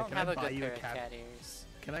know. I Wait, don't can have I a buy good you a pair of cat- cat ears.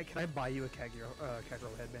 Can I buy you a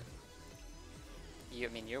Kagero headband?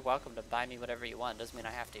 You're welcome to buy me whatever you want. Doesn't mean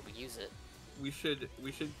I have to use it. we should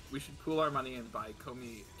pool our money and buy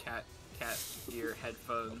Komi cat ear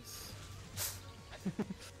headphones.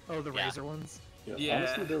 Oh, the Yeah. Razer ones. Yeah.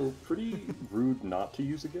 Honestly, they're pretty rude not to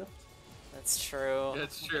use a gift. That's true.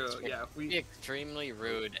 That's true. Yeah, if Be we extremely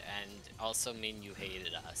rude and also mean you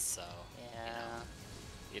hated us, so Yeah.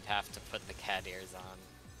 you'd have to put the cat ears on.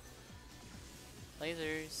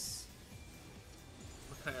 Lasers.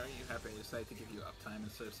 okay, are you happy I decided to give you uptime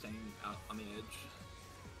instead of staying out on the edge?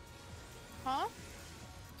 Huh?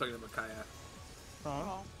 Talking about Kaya.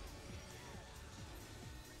 Oh.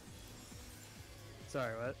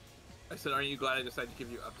 Sorry, what? I said, aren't you glad I decided to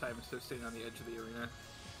give you uptime instead of staying on the edge of the arena?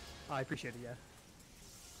 I appreciate it, yeah.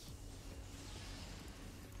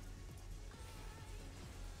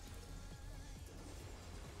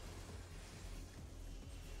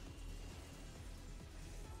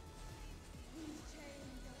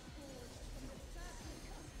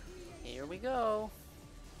 Here we go.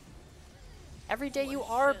 Every day you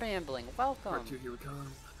Holy are shit. bambling. Welcome. Part 2, here we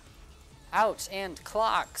come. Out and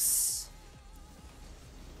clocks.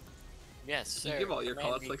 Yes, You sir. give all your Command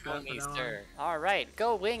call-ups me, like call that me, from now on? sir. All right,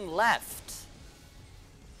 go wing left.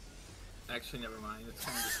 Actually, never mind. It's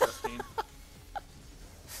kind of disgusting.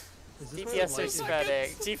 Is this where DPS the are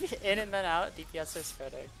light- spreading. in and then out. DPS are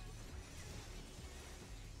spreading.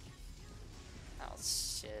 Oh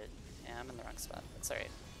shit. Yeah, I'm in the wrong spot. That's alright.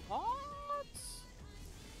 What?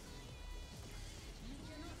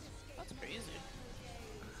 That's crazy.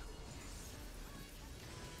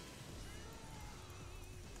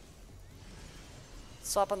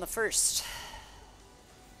 Swap on the first.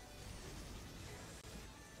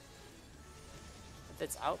 If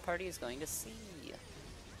it's out, party is going to C.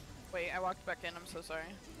 Wait, I walked back in. I'm so sorry.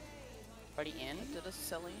 Party in. I did a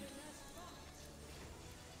silly.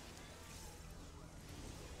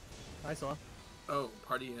 I saw. Oh,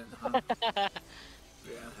 party in, huh?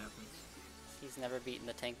 Yeah, it happens. He's never beaten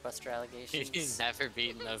the tank buster allegations. He's never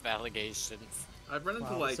beaten those allegations. I've run into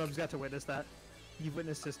Wow, like subs got to witness that. You've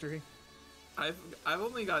witnessed history. I've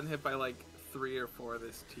only gotten hit by like 3 or 4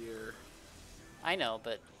 this tier. I know,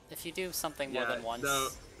 but if you do something more than once, No,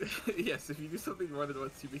 yes, if you do something more than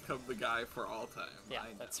once, you become the guy for all time. yeah, I know.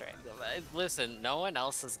 that's right. Listen, no one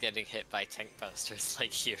else is getting hit by tank busters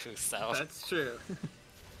like you, so That's true.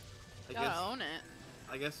 I Gotta guess own it.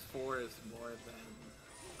 I guess 4 is more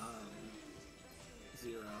than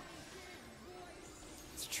 0.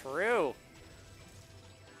 It's true.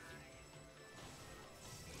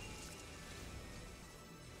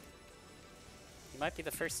 You might be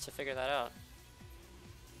the first to figure that out.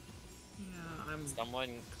 Yeah, I'm. someone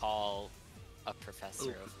call a professor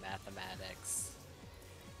Ooh. of mathematics.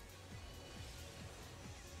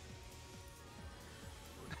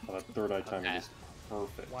 Oh, that third eye timing Okay. is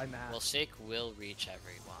perfect. Why math? Well, Shake will reach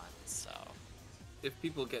everyone, so If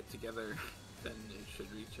people get together, then it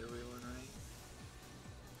should reach everyone, right?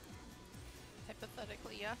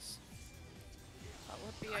 Hypothetically, yes. That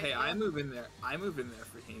would be Hey, ideal. I move in there. I move in there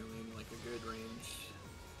for healing, like a good range.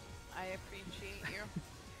 I appreciate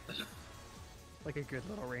you. Like a good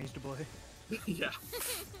little ranged boy. Yeah.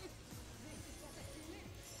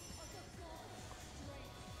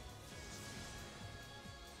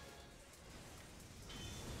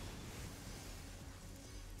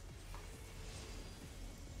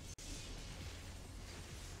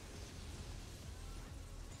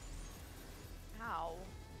 Ow.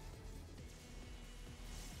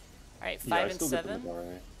 Alright, Yeah, 5 I and still get the 7.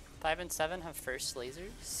 Madara. 5 and 7 have first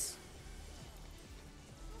lasers.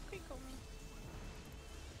 Okay, cool.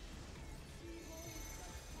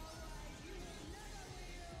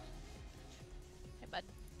 Hey, bud.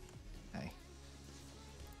 Hey.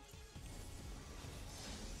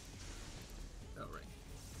 Oh right.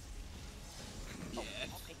 Yeah.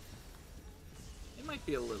 Okay. It might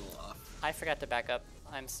be a little off. I forgot to back up.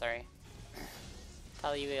 I'm sorry.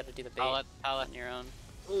 Tali, you gotta do the bait I'll let on your own.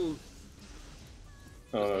 Ooh.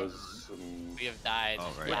 Oh, that was, we have died.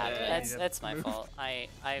 Oh, right. Yeah, Yeah, that's my move. fault. I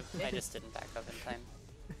just didn't back up in time.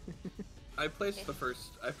 I placed the first.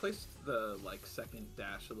 I placed the like second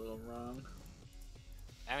dash a little wrong.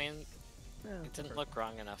 I mean, Yeah, it didn't perfect. look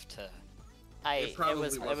wrong enough to. It probably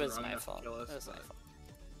was wasn't wrong my enough to fault. kill us, It was my but- fault.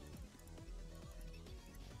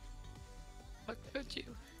 How could you?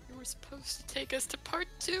 You were supposed to take us to part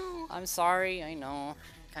 2. I'm sorry. I know.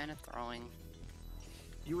 Kind of throwing.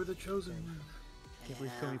 You were the chosen one. Can't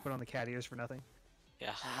believe Yeah. Komi put on the cat ears for nothing.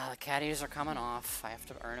 Yeah. The cat ears are coming off. I have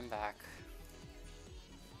to earn them back.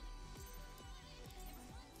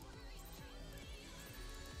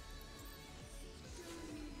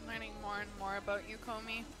 Learning more and more about you,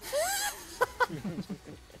 Komi.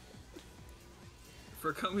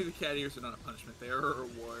 For Komi, the cat ears are not a punishment; they are a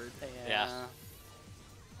reward. Yeah.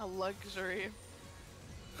 A luxury.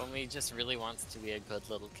 Komi just really wants to be a good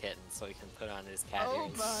little kitten, so he can put on his cat Oh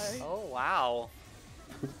ears. my. Oh, wow.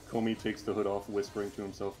 Comey takes the hood off, whispering to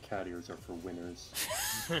himself, cat ears are for winners.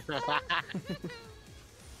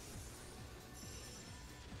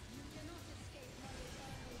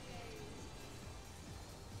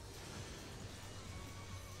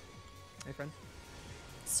 Hey, friend.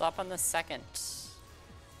 Stop on the second.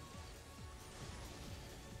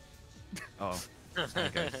 Oh. Hi,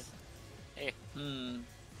 guys. Hey, Hmm.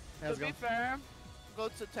 How's To it be going? fair,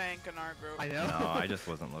 goat's a tank in our group. I know. No, I just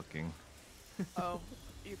wasn't looking. Oh,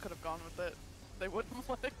 you could have gone with it. They wouldn't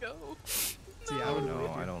let it go. See, I would No,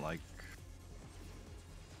 with I you. don't like.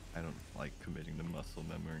 I don't like committing to muscle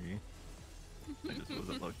memory. I just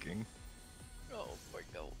wasn't looking. Oh, poor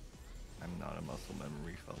goat. I'm not a muscle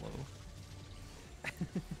memory fellow.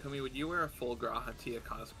 Komi, would you wear a full Grahatia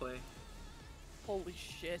cosplay? Holy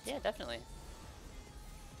shit. Yeah, definitely.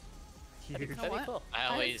 Huge. You know That'd be what? cool. I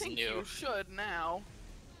always think knew. you should now.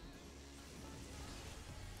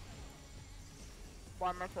 Why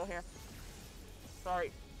am I still here?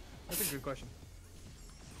 Sorry. That's a good question.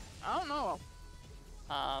 I don't know.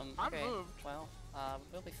 I'm okay. moved. Well,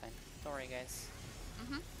 we'll be fine. Don't worry, guys.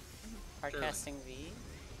 Mhm. Hard Sure. casting V.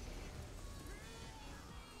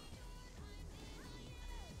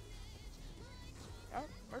 Yeah,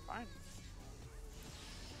 we're fine.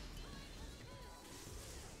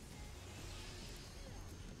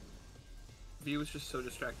 V was just so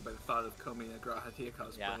distracted by the thought of Komi in a Grahatia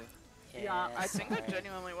cosplay. Yeah. Yeah, I think I sorry.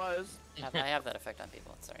 genuinely was. I have that effect on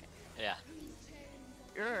people. It's alright. Yeah.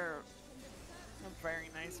 You're a very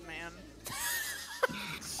nice man.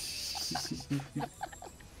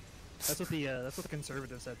 That's what the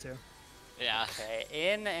conservative said too. Yeah. Okay,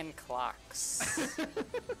 in and clocks.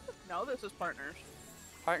 No, this is partners.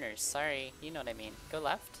 Partners, sorry. You know what I mean. Go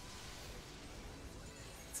left.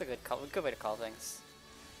 It's a good way to call things.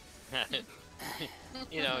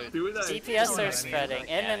 You know, Do what I DPS do what I are mean. spreading. In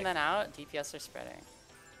organic. and then out. DPS are spreading.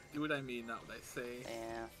 Do what I mean, not what I say.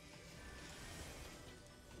 Yeah.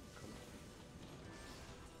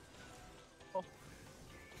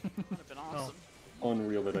 Would have been awesome.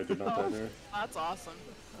 Unreal that I did not die there. That's awesome.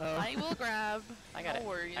 Oh. I will grab. I got no it.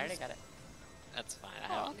 worries. I already got it. that's fine.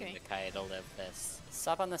 Oh, I don't okay. need the Kai to live this.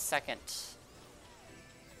 Stop on the second.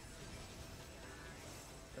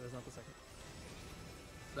 That is not the second.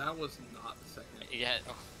 That was not the second. Yeah,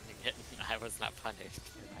 I was not punished.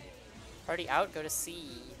 Party out, go to C.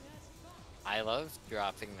 I love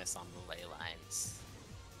dropping this on the ley lines.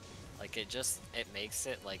 Like it makes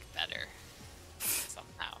it like better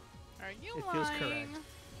somehow. Are you It lying? feels correct.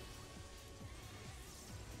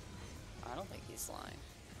 I don't think he's lying.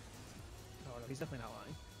 Oh no, he's definitely not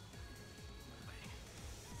lying.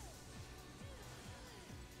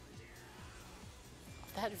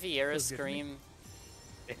 That Vieira Feels good to me.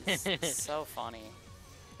 scream is so funny.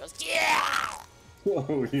 He goes, yeah!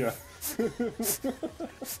 Oh, yeah. I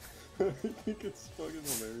think it's fucking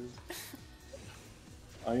hilarious.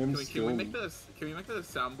 I am Can we make this? Can we make that a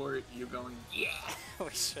soundboard? You going? Yeah. We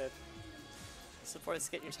should. Supports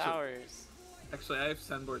get your Actually- towers. Actually, I have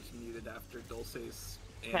soundboards muted after Dulce's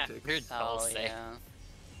You're antics. Oh, Dulce. yeah.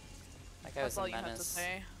 That guy was That's all a you have to menace.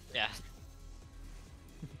 say. Yeah.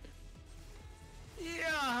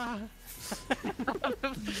 Yeah.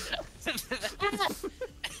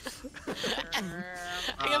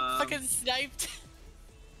 I got fucking sniped.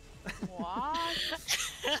 What?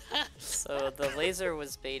 So the laser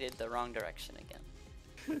was baited the wrong direction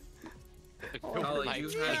again. Oh, My you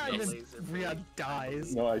goodness. had the And laser. then Riyadh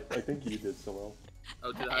dies. No, I think you did so well.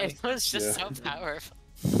 Oh, did I? It was just Yeah. so powerful.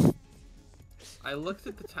 I looked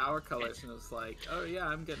at the tower colors and was like, oh yeah,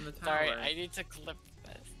 I'm getting the tower. Sorry, I need to clip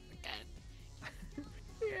this again.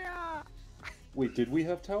 Yeah. Wait, did we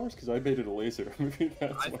have towers? Because I baited a laser. Maybe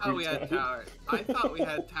that's I why thought we had died. towers. I thought we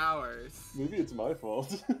had towers. Maybe it's my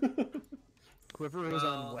fault. Whoever was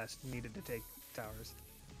Well- on west needed to take towers.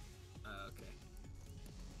 Okay.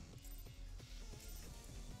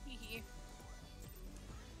 Hee-hee.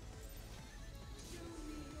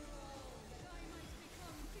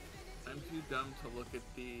 I'm too dumb to look at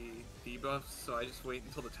the debuffs, so I just wait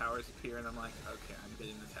until the towers appear, and I'm like, okay, I'm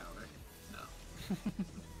getting the tower. No.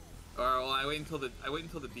 Or well, I wait until the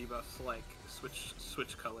debuffs like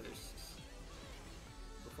switch colors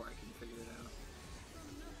before I can figure it out.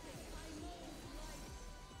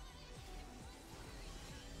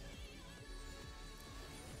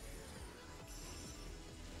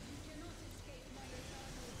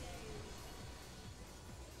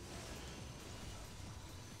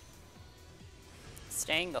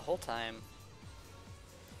 Staying the whole time.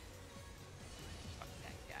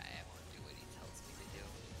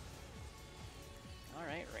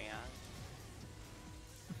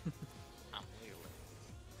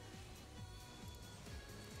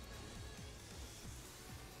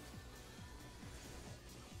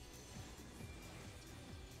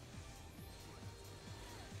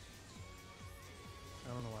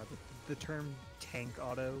 the term tank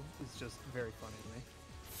auto is just very funny to me.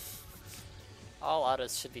 All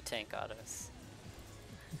autos should be tank autos.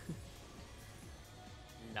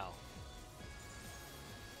 No.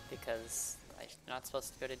 Because I'm not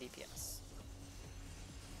supposed to go to DPS.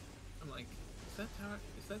 I'm like, is that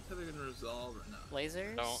tower gonna resolve or not?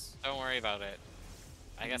 Lasers? Don't worry about it.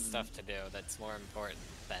 I got Hmm. stuff to do that's more important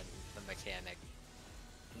than the mechanic.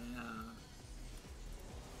 Yeah.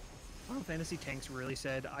 Final Fantasy tanks really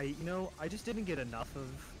said, I just didn't get enough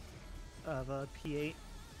of a P8.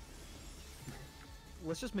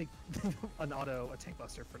 Let's just make an auto a tank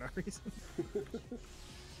buster for no reason.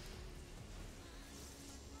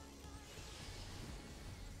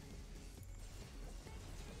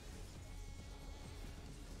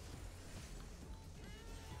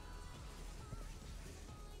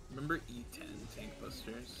 Remember E10 tank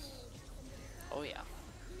busters? Oh yeah.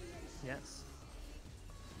 Yes.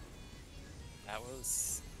 That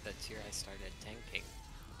was the tier I started tanking.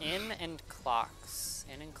 In and clocks.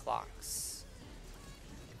 In and clocks.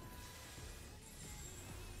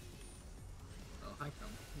 Oh, hi, come.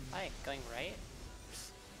 Hi, going right?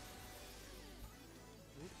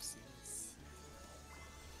 Oopsies.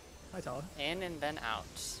 Hi, Todd. In and then out.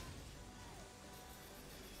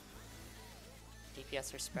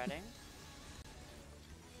 DPS are spreading.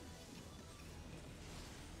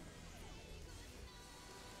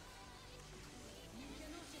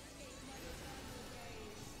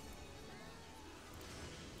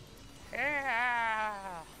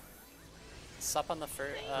 Sup on the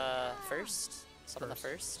first? Sup on the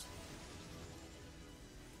first?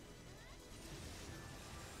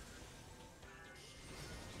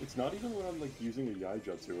 It's not even when I'm like using a Yai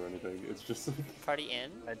Jutsu or anything. It's just like Party in?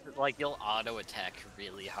 Like you'll auto attack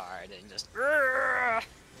really hard and just. Oh,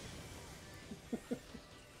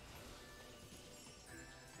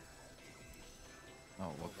 Oh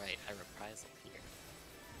whoops. right, I reprisal here.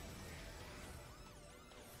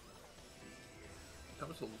 That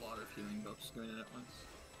was a lot of healing buffs going in at once.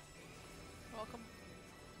 Welcome.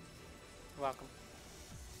 Welcome.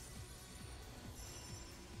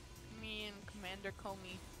 Me and Commander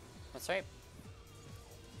Comey. That's right.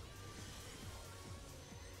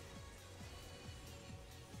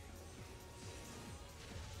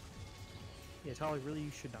 Yeah, Tolly, really,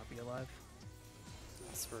 you should not be alive.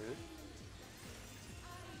 That's rude.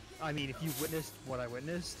 I mean, if you witnessed what I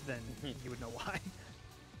witnessed, then you would know why.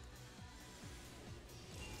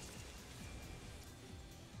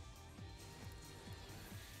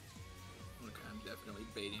 Okay, I'm definitely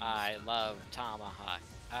baiting. this I time. love Tomahawk.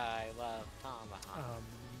 I love Tomahawk.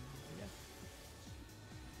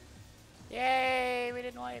 Yeah. Yay! We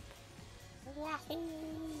didn't wipe. Wahoo!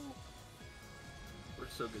 We're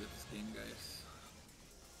so good at this game, guys.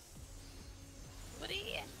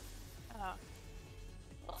 Woody! Ah.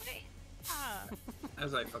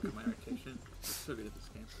 As I fuck up my rotation, we're so good at this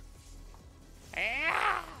game.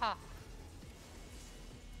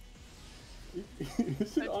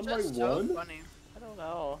 is it It's on my just so one? funny. I don't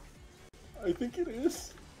know. I think it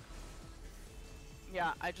is.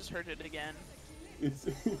 Yeah, I just heard it again. It's.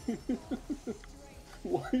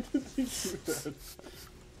 Why did they do that?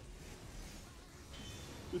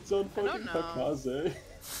 It's on I don't fucking know. Hakaze.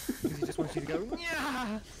 Because he just wants you to go,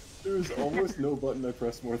 yeah! There's almost no button I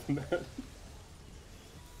press more than that.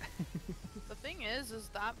 The thing is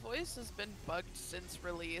that voice has been bugged since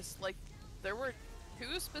release. Like, there were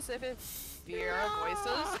 2 specific Vieira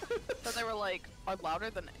voices that they were like, are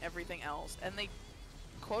louder than everything else. And they,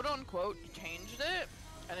 quote unquote, changed it.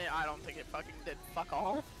 And I don't think it fucking did fuck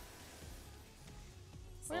all.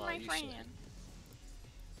 Where's Well, my you friend? should.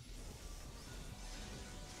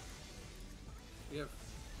 We have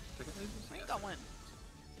second lasers? I think Yeah. that one.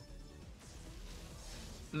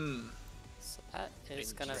 Hmm. So that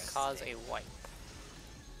is gonna cause a wipe.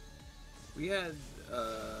 We had,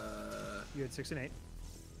 You had 6 and 8.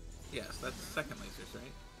 yes, that's second lasers,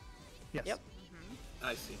 right? Yes. Yep.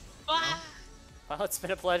 I see. Well, it's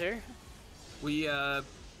been a pleasure. We,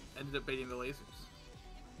 ended up baiting the lasers.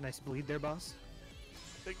 Nice bleed there, boss.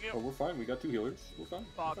 Thank Oh, you. we're fine. We got 2 healers. We're fine.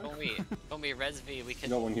 Fuck. When we res V, we can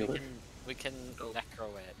No one healer. we can Oh.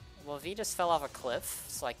 necro it. Well, V just fell off a cliff,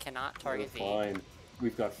 so I cannot We're target V. fine.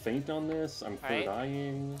 We've got feint on this. I'm Alright. third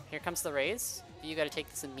eyeing. Here comes the raise. You gotta take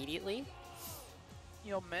this immediately.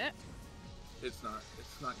 You admit? It's not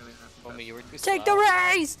gonna happen. When fast you were enough. too Take slow. the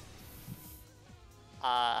raise!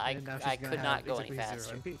 I And now she's gonna could have not go any basically 0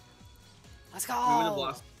 faster. MP. Let's We would have go!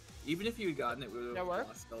 lost, even if you had gotten it, we would That have work?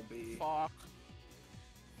 lost LB. Fuck.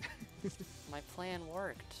 My plan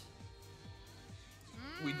worked.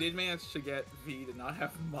 We did manage to get V to not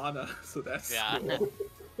have mana, so that's Yeah. cool.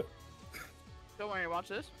 Don't worry, watch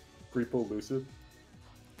this. Pre-pull Lucid.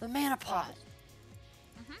 The mana pod.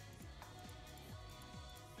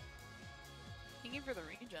 Thank you for the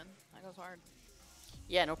regen. That goes hard.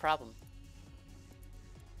 Yeah, no problem.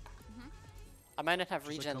 Mhm. I might not have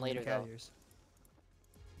Just like regen so later many though. carriers.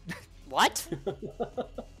 What?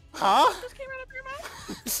 Huh? Just came out of your mouth.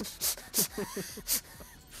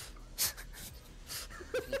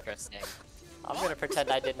 Interesting. I'm gonna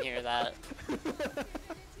pretend I didn't hear that.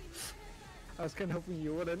 I was kind of hoping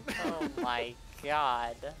you wouldn't. Oh my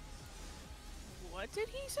god. What did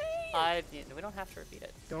he say? We don't have to repeat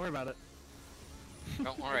it. Don't worry about it.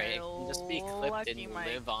 Don't worry. You can just be clipped Lucky and Mike.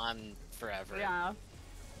 live on forever. Yeah.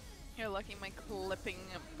 You're lucky my clipping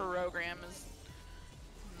program is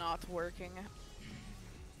not working.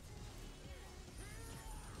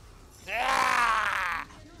 Ah!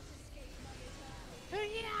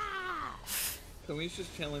 Yeah. Can we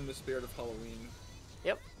just channel in the spirit of Halloween?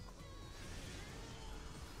 Yep.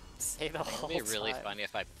 Say the whole It'd be really time. funny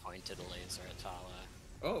if I pointed a laser at Tala.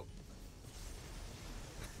 Oh,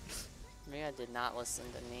 Mia did not listen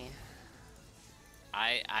to me.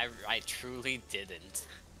 I truly didn't.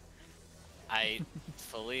 I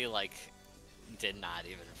fully, like, did not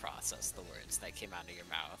even process the words that came out of your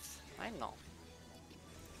mouth. I know.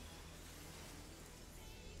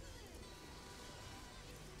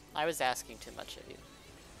 I was asking too much of you.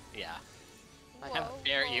 Yeah. I How know.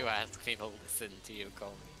 dare you ask me to listen to you,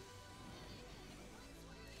 Colby?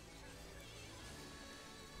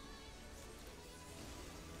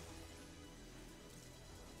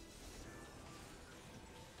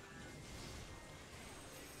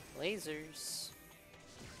 Lasers.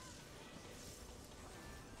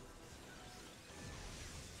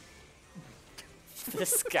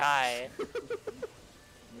 This guy.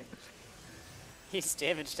 He's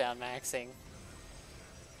damage down maxing.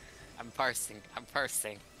 I'm parsing. I'm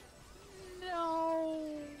parsing. No,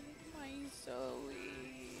 my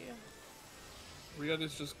Zoe. Riyadh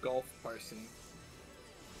is just golf parsing.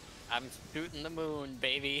 I'm shooting the moon,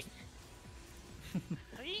 baby.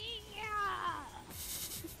 Yeah.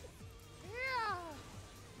 Yeah.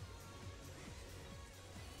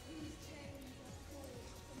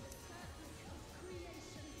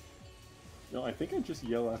 No, I think I just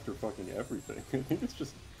yell after fucking everything. I think it's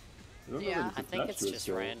just. I don't know Yeah, that I think attached it's to just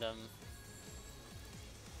skill. random.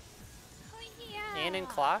 Yeah. And in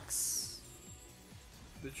clocks.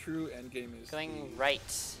 The true endgame is Going the,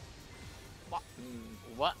 right.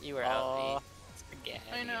 What? You were out, Spaghetti.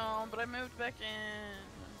 I know, but I moved back in.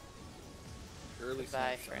 early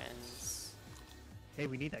Goodbye, snapshots. friends. Hey,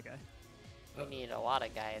 we need that guy. We need a lot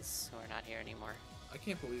of guys who are not here anymore. I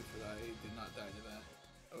can't believe that I did not die to that.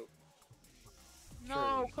 Oh.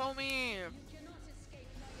 No, Surely. Comey.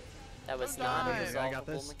 That was Oh, not a God. I got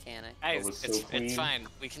resolvable this. mechanic. Guys, was so it's clean. fine.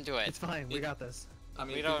 We can do it. It's fine. We got this. I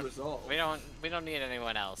mean, We good don't. result. We don't need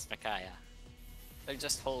anyone else, Micaiah. They're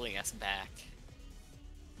just holding us back.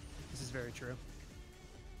 This is very true.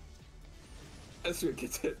 Ezra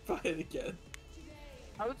gets hit by it again.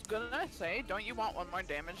 I was gonna say, don't you want one more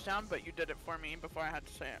damage down? But you did it for me before I had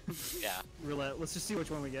to say it. Yeah. Roulette. Let's just see which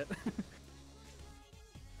one we get.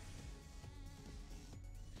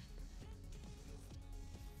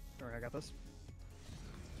 Alright, I got this.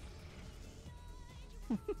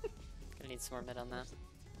 Gonna need some more mid on that.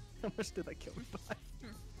 How much did that kill me by?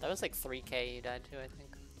 That was like 3k you died to, I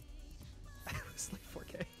think. It was like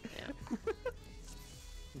 4k. Yeah.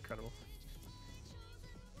 Incredible.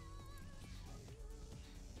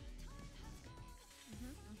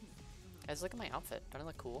 Guys, look at my outfit. Don't I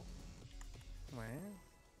look cool? Wow.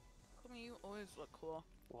 Comey, you always look cool.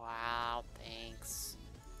 Wow, thanks.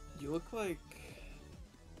 You look like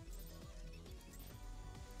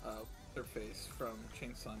their face from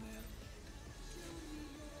Chainsaw Man.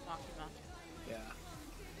 Makima. Yeah.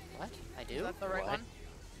 What? I do? Is that the right What? one?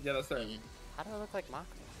 Yeah, that's right. How do I look like Mach?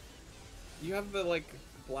 You have the like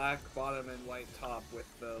black bottom and white top with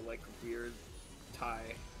the like weird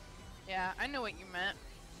tie. Yeah, I know what you meant.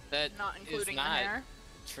 That Not is including the not hair.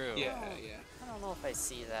 true. Yeah, Oh. yeah. I don't know if I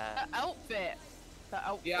see that. The outfit. The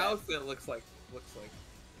outfit. Yeah, outfit looks like Makima.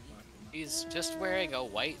 He's just wearing a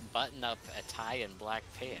white button-up, a tie, and black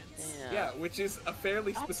pants. Yeah. Yeah, which is a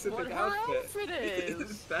fairly That's specific what her outfit. outfit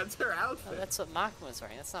is. That's her Oh, outfit. that's what Mach was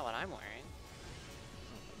wearing. That's not what I'm wearing.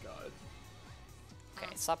 Oh my god.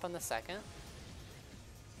 Okay, stop on the second.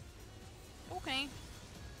 Okay.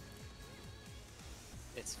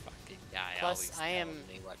 It's fucking guy Plus, always I am- telling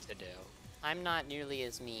me what to do. I'm not nearly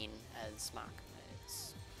as mean as Mach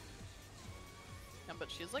is. Yeah,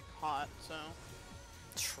 but she's like hot, so.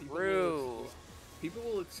 True. People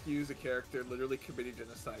will excuse a character literally committing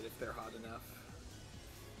genocide if they're hot enough.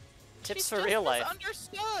 Tips She's for just real life.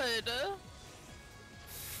 misunderstood.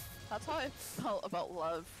 That's how I felt about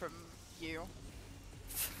love from you.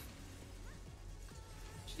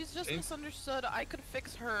 She's just Thanks. misunderstood. I could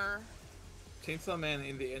fix her. Chainsaw Man,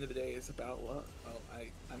 in the end of the day, is about love. Oh,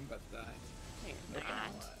 I'm about to die. Hey, I look don't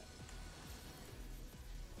at know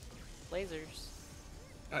that. Lasers.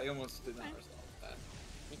 why. I almost did not resolve that.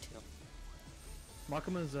 Me too.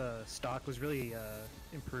 Makuma's stock was really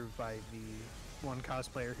improved by the one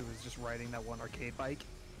cosplayer who was just riding that one arcade bike.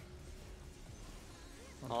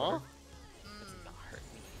 on Oh? Twitter. Does not hurt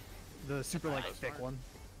me. The super like Nice. thick one.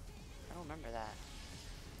 I don't remember that.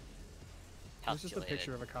 It was just a Calculated.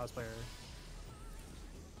 picture of a cosplayer.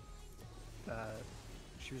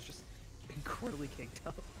 She was just incredibly caked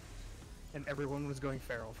up, and everyone was going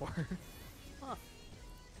feral for her. Huh.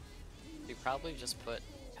 You probably just put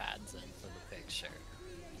pads in for the picture.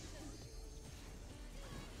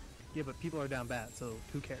 Yeah, but people are down bad, so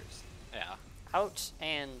who cares? Yeah. Out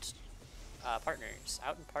and partners.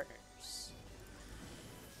 Out and partners.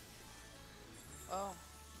 Oh,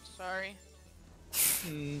 sorry.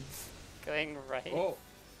 Going right. Oh,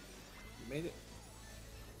 you made it.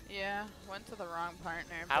 Yeah, went to the wrong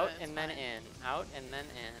partner. But Out it's and then fine. in. Out and then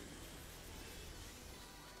in.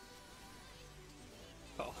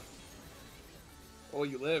 Oh. Oh,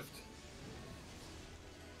 you lived.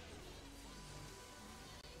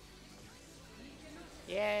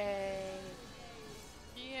 Yay!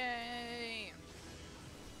 Yay!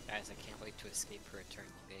 Guys, I can't wait to escape her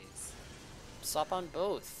eternal gaze. Swap on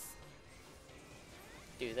both.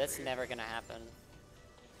 Dude, that's never gonna happen.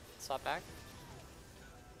 Swap back.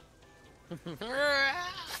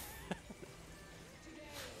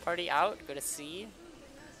 Party out. Go to C.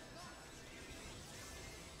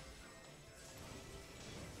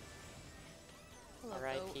 Hello,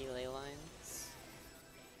 R.I.P. ley lines.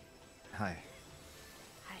 Hi.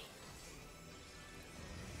 Hi.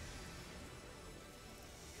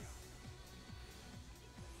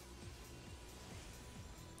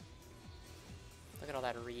 Look at all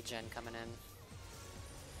that regen coming in.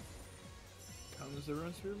 Comes the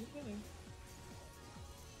run through the beginning.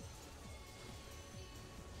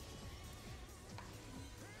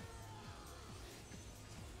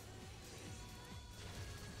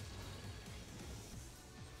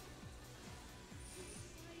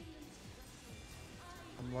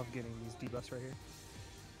 I love getting these debuffs right here.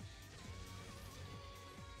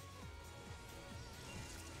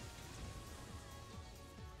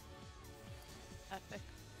 Epic.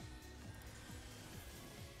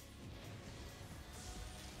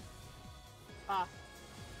 Ah,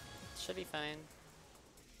 Should be fine.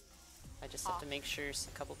 I just have to make sure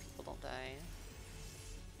a couple people don't die.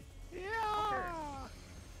 yeah.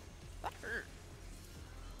 That hurt.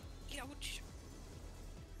 Ouch.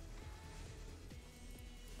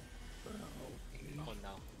 Oh no.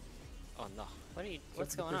 Oh no. What are you? Except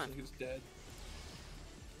What's for the going on? person Who's dead?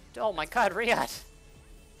 Oh my God, Riyadh!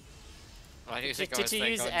 Why do you Did, think I did was you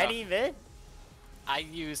thinking, use oh, no. any mid? I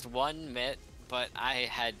used one mitt, but I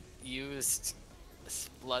had used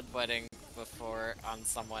bloodletting before on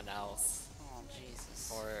someone else. Oh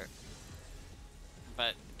Jesus.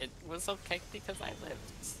 But it was okay because I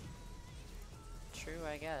lived. True,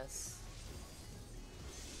 I guess.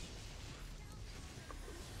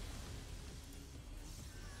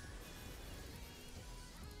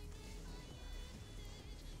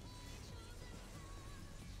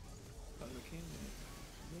 Oh, we can.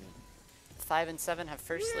 5 and 7 have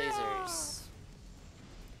first lasers.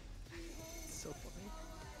 So funny.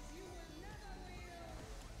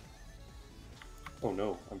 Oh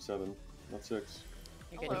no, I'm 7, not 6.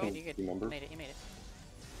 You're good, Hello. you're good, you're good. Remember? You made it, you made it.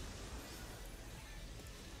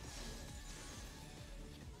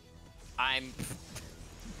 I'm.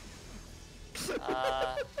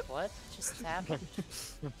 What just happened?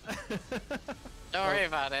 Don't worry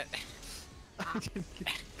about it.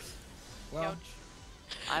 Well,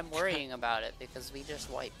 I'm worrying about it because we just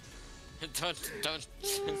wiped. don't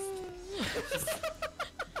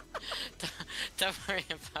don't worry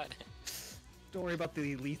about it. Don't worry about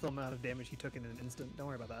the lethal amount of damage he took in an instant. Don't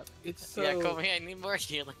worry about that. it's so. Yeah, Kobe, I need more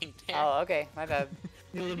healing there. Oh, okay, my bad.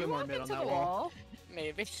 Need a little bit more mid on that wall.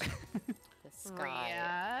 Maybe. This guy,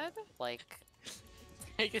 Riyadh. like,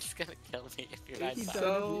 It's gonna kill me if you're not. He done.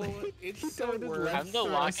 So He it's so died worth. left I'm the for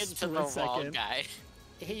a walk into the split wall second. guy.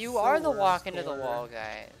 you So are the worse walk into the for- wall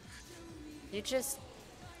guy. You just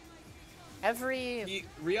every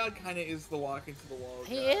Riyadh kind of is the walk into the wall.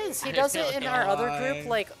 he guy. is. He does it in our other group God.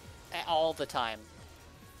 like all the time.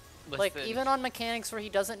 Like Listen, even on mechanics where he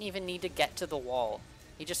doesn't even need to get to the wall,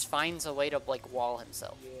 he just finds a way to like wall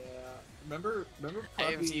himself. Yeah. Remember I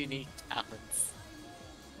have Puppy? unique talents.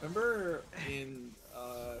 Remember in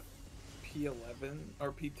P11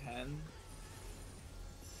 or P10?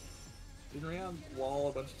 Didn't we have wall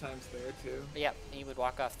a bunch of times there too? Yep, he would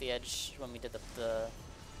walk off the edge when we did the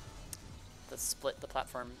split, the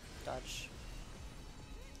platform dodge.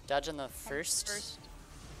 Dodge on the first.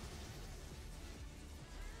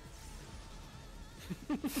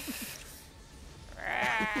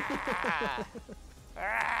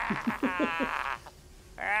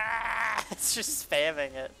 It's just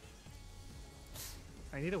spamming it.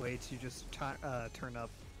 I need a way to just turn up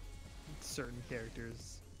certain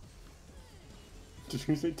characters. Did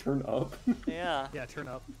you say turn up? Yeah. Yeah, turn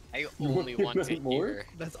up. I want only to want hear to that more? hear.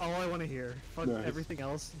 That's all I want to hear. Fuck Nice. everything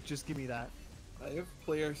else. Just give me that. I have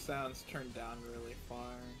player sounds turned down really far,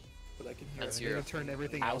 but I can hear That's it. I your need to turn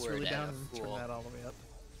everything else powered really and down a and turn fool. that all the way up.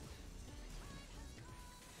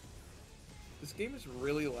 This game is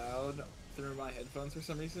really loud through my headphones for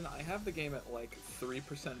some reason. I have the game at like 3%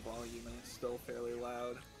 volume and it's still fairly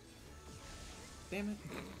loud. Damn it.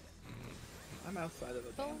 I'm outside of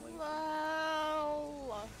the damn link.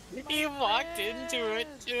 Hello. He walked into it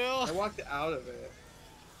too. I walked out of it.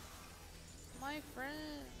 My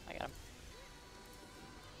friend. I got him.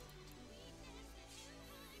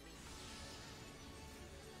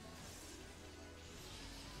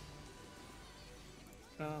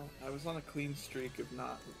 Oh, I was on a clean streak of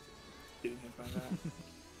not getting hit by that.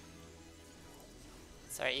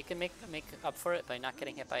 Sorry, you can make up for it by not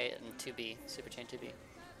getting hit by it in 2B, Super Chain 2B.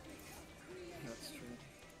 That's true.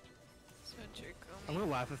 So true. I'm gonna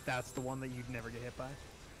laugh if that's the one that you'd never get hit by.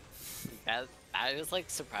 That is like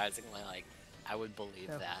surprisingly like I would believe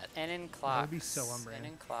Yeah. that. And in clocks. would be so on brand.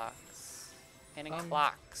 And in clocks. And in Um,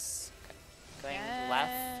 clocks. Okay. Going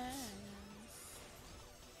left.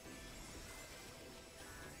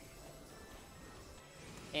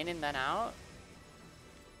 In and then out.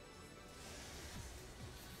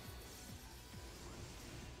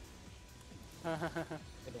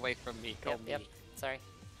 Get away from me, go Yep, me. yep. Sorry.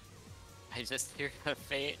 I just hear a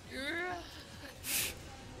faint.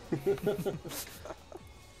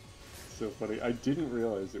 So funny. I didn't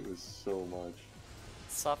realize it was so much.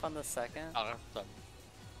 Swap on the second. Awesome.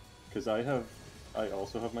 Because I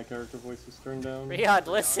also have my character voices turned down. Riyadh,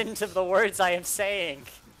 listen to the words I am saying.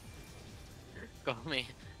 Go me.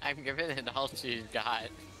 I'm giving it all she's got.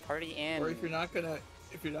 Party in. Or if you're not gonna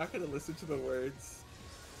listen to the words,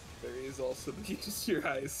 there is also the use your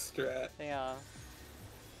eyes strat. Yeah.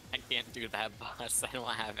 I can't do that, boss. I don't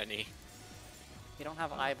have any. You don't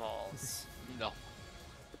have eyeballs. No.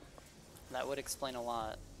 That would explain a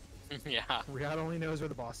lot. Yeah. Riyadh only knows where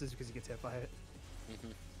the boss is because he gets hit by it.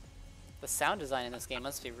 The sound design in this game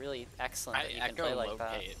must be really excellent that you can play like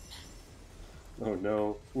that. echolocate. Oh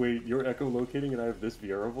no. Wait, you're echolocating and I have this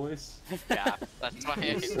Viera voice? Yeah, that's why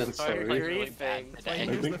I'm so that's why sorry. I'm really bad Griefing. today. I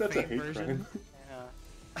Here's think the that's a faint hate version.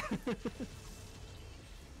 crime. Yeah.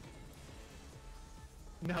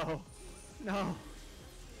 No. No.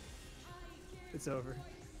 It's over.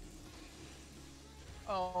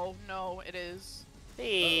 Oh no, it is.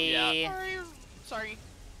 Hey. yeah. Sorry.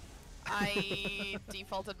 I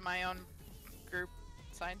defaulted my own group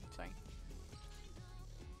side. Sorry.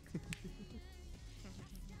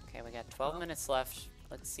 Okay, we got 12 minutes left.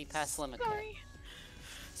 Let's see past limit. cut. Sorry.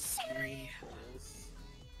 Sorry.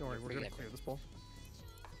 Don't worry, we're gonna Forget. clear this bowl.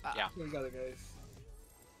 Yeah. We got it, guys.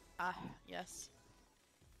 Ah, yes.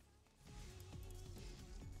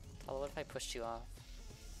 Paula, what if I pushed you off?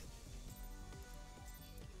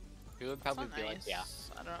 You would That's probably not be nice. like, yeah.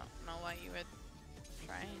 I don't know why you would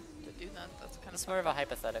try to do that. That's kind It's of more of a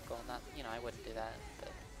hypothetical, not, you know, I wouldn't do that, but...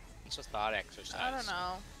 It's just thought exercise. I don't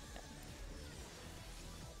know.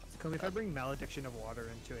 Komi, if I bring Malediction of Water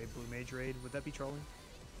into a Blue Mage raid, would that be trolling?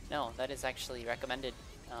 No, that is actually recommended.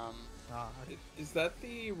 Ah, Is that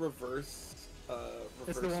the reverse?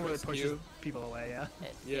 it's the one where it pushes rescue? people away, yeah.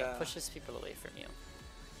 It Yeah. pushes people away from you.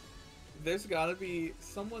 There's gotta be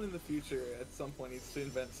someone in the future at some point needs to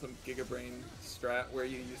invent some Gigabrain strat where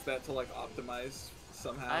you use that to like optimize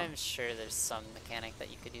somehow. I'm sure there's some mechanic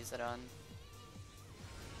that you could use it on.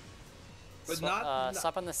 But Swap,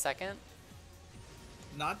 swap on the second.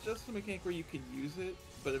 Not just a mechanic where you can use it,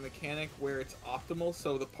 but a mechanic where it's optimal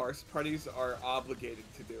so the parse parties are obligated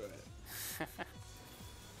to do it.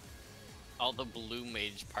 All the blue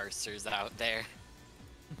mage parsers out there.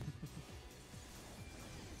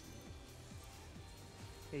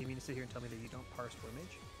 Hey, you mean to sit here and tell me that you don't parse Blue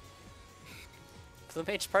Mage? Blue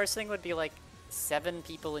Mage parsing would be like 7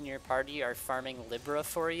 people in your party are farming Libra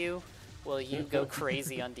for you, while you go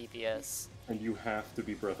crazy on DPS. And you have to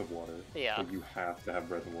be Breath of Water. Yeah. Like, you have to have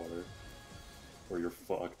Breath of Water. Or you're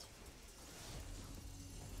fucked.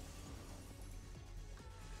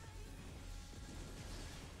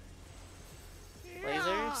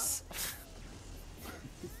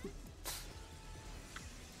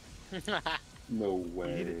 No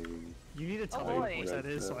way. You need to tell Oh, me what boy. that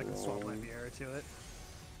is so I Read can that swap my wrong. Viera to it.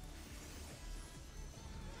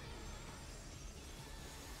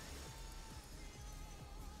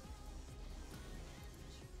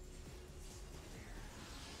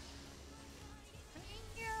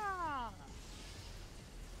 Yeah.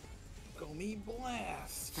 Go me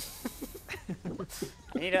blast.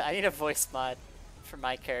 I need a voice mod for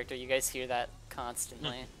my character. You guys hear that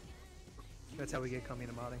constantly. That's how we get Kamina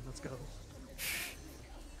modding. Let's go.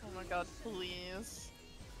 Oh my god, please.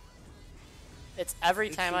 It's every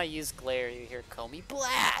It's time a- I use glare, you hear Comey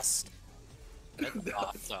blast. That's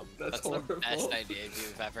awesome. That's That's the best horrible. idea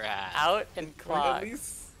you've ever had. Out and Or clock. at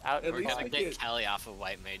least, Out at and We're least clock. gonna make get it, Kelly off of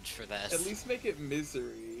White Mage for this. at least make it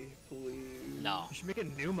misery, please. No. You should make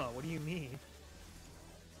it Numa. What do you mean?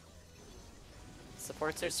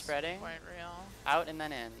 Supports are spreading. Quite real. Out and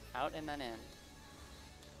then in. Out and then in.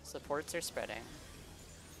 Supports are spreading.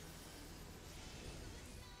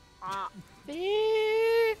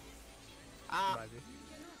 Beep. Survive you.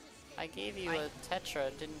 I gave you a Tetra,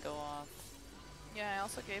 it didn't go off. Yeah, I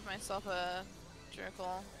also gave myself a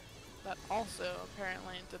Jerkle that also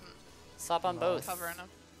apparently didn't Swap on both. cover enough.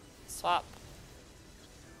 Swap.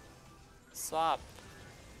 Swap.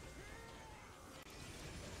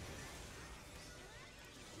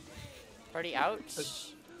 Party out.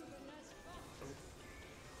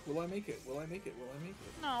 Will I make it? Will I make it? Will I make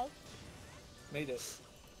it? No. Made it.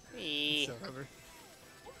 Eee. So over.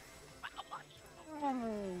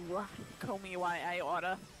 Oh, Comey, why I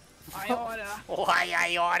oughta. I oughta. Why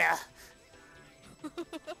I oughta.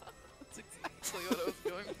 That's exactly what I was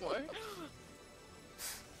going for.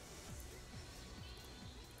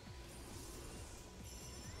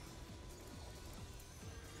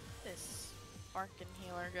 This Arcan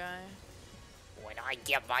healer guy. When I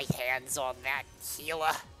get my hands on that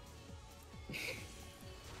healer.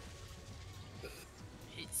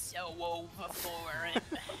 It's so over for him.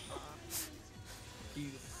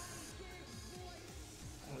 He's.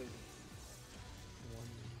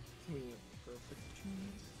 Perfect.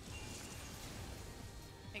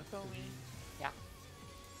 Hey, Comey. Yeah.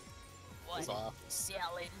 What's up?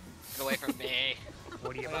 Selling. Get away from me.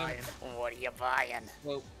 What are you buying? What are you buying?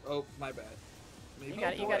 Well, oh, my bad. Maybe You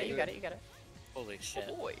got it, you got it, you got it, you got it. Holy shit.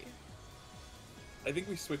 Oh boy. I think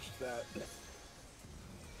we switched that.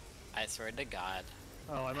 I swear to God.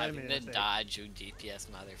 Oh, I might have Having made a to mistake. dodge you DPS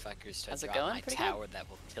motherfuckers to How's it drop going? my Pretty good? tower that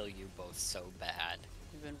will kill you both so bad.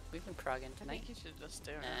 We've been progging I tonight. think you should just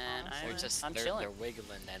do it. And honestly. I'm They're chilling.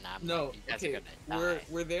 wiggling and I'm No, like, you guys okay, are gonna die.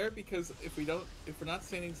 we're there because if we're not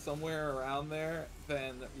standing somewhere around there,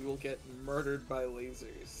 then we will get murdered by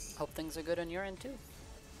lasers. Hope things are good on your end too.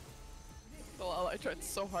 Well, I tried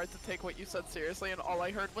so hard to take what you said seriously, and all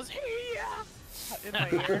I heard was "Hey!" in my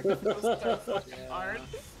ear. It was so fucking Yeah. hard.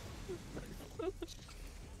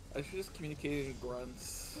 I should just communicate in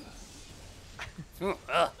grunts.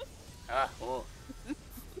 Oh.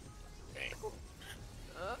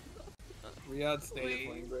 Riyadh's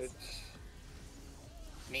native language.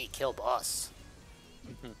 Me kill boss.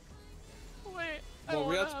 Wait. I Well,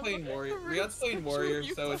 wanna Riyadh's have playing a warrior. real Riyadh's playing sexual warrior,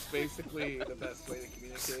 you so it's thought. basically the best way to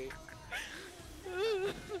communicate.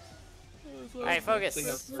 Alright, focus. actually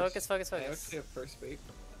have first- Focus, focus, I focus. actually have first bait.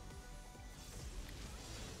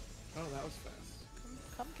 Oh, that was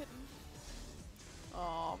fast. Come kitten.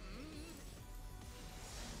 Um.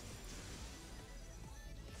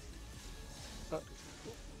 Oh,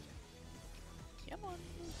 Come on.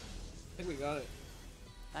 I think we got it.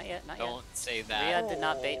 Not yet, not yet. Don't say that. Riyadh did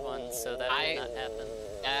not bait one, so that I- did not happen.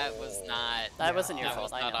 That was not. That wasn't your that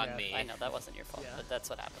fault. was I not know. on me. I know that wasn't your fault, Yeah. but that's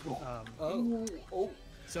what happened. Oh,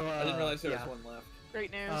 So I didn't realize there yeah. was one left.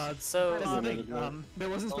 Great news. So That's the Um, thing. There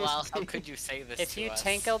wasn't Well, supposed to how be. could you say this if to you us?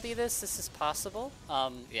 tank LB this is possible.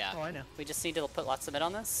 Yeah. Oh, I know. We just need to put lots of mid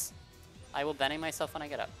on this. I will Benning myself when I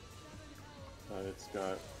get up. It's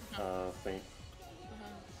got faint.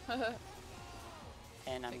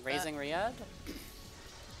 And I'm Take that. raising Riyadh.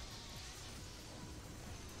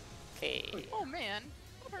 Okay. Oh man.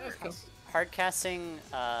 What Let's hurt? go. Hard casting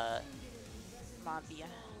Mabia.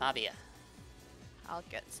 Mabia. I'll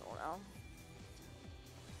get Solo.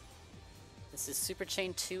 This is Super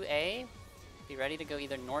Chain 2A. Be ready to go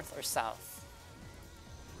either north or south.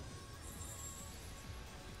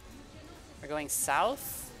 We're going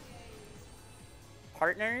south.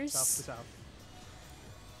 Partners. South to south.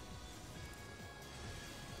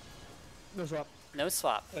 No swap. No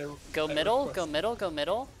swap. Go I middle, request- go middle, go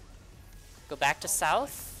middle. Go back to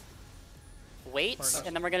south. Wait, Partners.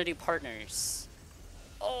 and then we're gonna do partners.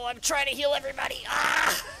 Oh, I'm trying to heal everybody.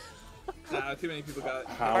 Ah! Nah, too many people got it.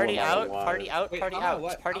 How Party am I out, alive? party out, Wait, party I'm not out,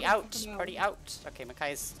 what? party I'm out, fucking party out. Okay,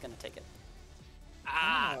 Makai's gonna take it.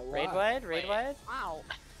 Ah! Raid wide, raid wide. Wow.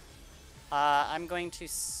 I'm going to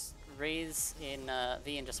raise in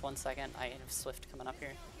V in just 1 second. I have Swift coming up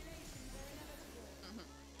here.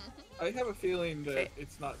 I have a feeling that Okay.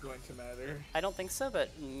 it's not going to matter. I don't think so, but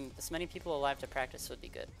as many people alive to practice would be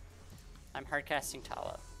good. I'm hardcasting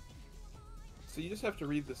Tala. So you just have to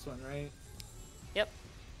read this one, right? Yep.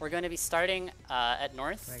 We're going to be starting at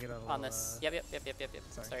north Can I get a on little, this. Yep.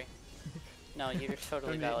 sorry. Sorry. No, you're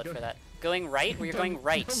totally Don't need- valid don't- for that. Going right. We're going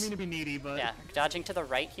right. Don't mean to be needy, but Yeah, dodging to the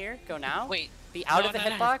right here. Go now. Wait. Be out No, of the no,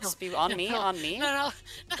 no, hitbox. no, Be on me. no, On me. No.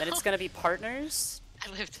 Then it's gonna be partners,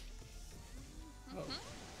 I lived. Oh.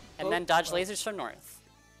 and then dodge lasers from north.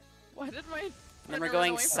 Why did my? And then partner we're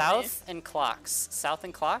going run away from south and clocks. South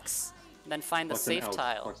and clocks. And then find the Clocks and safe out,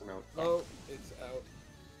 tile. clocks and out. Oh, it's out.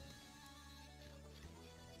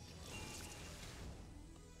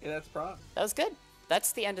 Yeah, that's prop. That was good.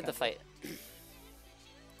 That's the end of the fight.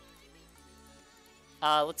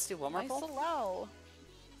 Let's do one more Me? pull. Nice low.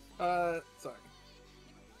 Sorry.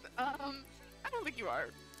 I don't think you are.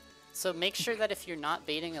 So make sure that if you're not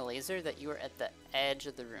baiting a laser, that you are at the edge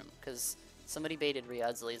of the room, because somebody baited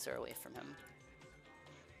Riyadh's laser away from him.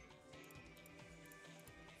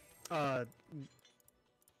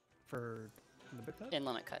 For the big cut? In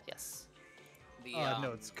limit cut, yes. The,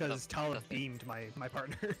 No, it's because Tala beamed my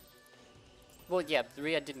partner. Well, yeah,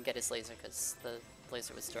 Riyadh didn't get his laser because the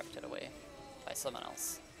laser was directed away by someone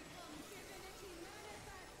else.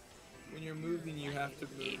 When you're moving, you have to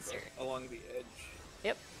move Laser. along the edge.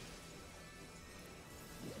 Yep.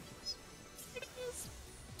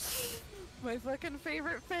 My fucking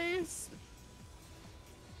favorite face.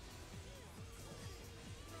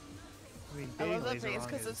 I mean, I baiting love that laser face wrong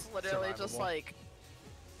because is it's literally just survivable. like,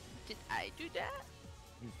 did I do that?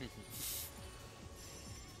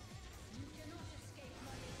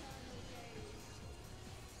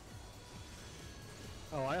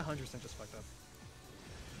 Oh, I 100% just fucked up.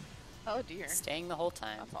 Oh dear. Staying the whole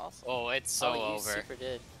time. That's awesome. Oh, it's so oh, you over. super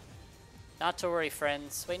did. Not to worry,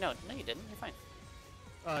 friends. Wait, no, you didn't. You're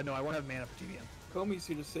fine. No, I won't have mana for TVM. Comey's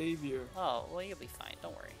here to save you. Oh, well, you'll be fine.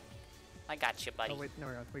 Don't worry. I got you, buddy. Oh wait, no,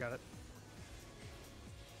 we got it.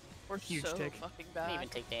 We're Huge so tick. fucking I didn't bad. even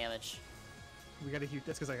take damage. We got a huge.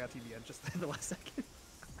 That's because I got TVM just in the last second.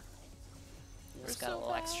 Just We're got a so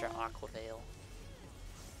little extra bad. aqua veil.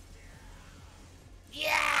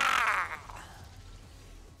 Yeah!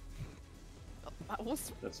 That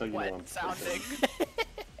was That's how you wet know I'm sounding.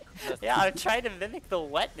 Yeah, I'm trying to mimic the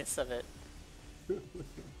wetness of it.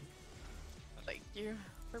 Thank you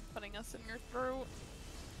for putting us in your throat.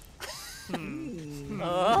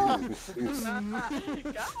 Oh.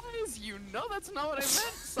 Guys, you know that's not what I meant.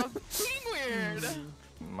 Stop being weird.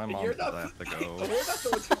 My mom You're says not I have to We're go. not the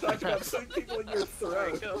ones who talked about putting people in your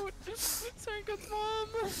Sorry, throat. goat. Sorry, goat's mom.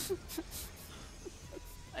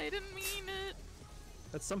 I didn't mean it.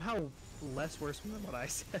 That's somehow less worse than what I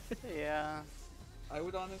said. Yeah. I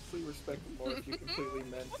would honestly respect it more if you completely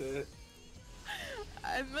meant it.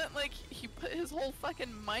 I meant like he put his whole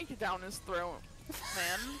fucking mic down his throat,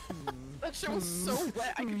 man. That shit was so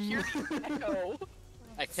wet, I could hear the echo.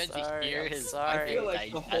 I could Sorry, hear I'm his sorry. I feel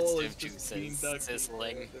like the hole is digestive just being juices dug deeper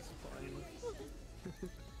sizzling. at this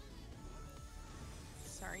point.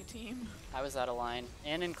 Sorry, team. I was out of line.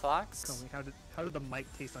 And in clocks? Tell me, how did the mic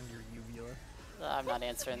taste on your uvula? I'm not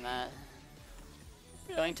answering that.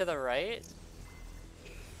 Going to the right?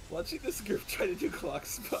 Watching this group try to do clock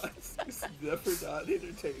spots is never not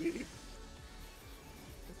entertaining.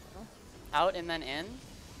 Out and then in?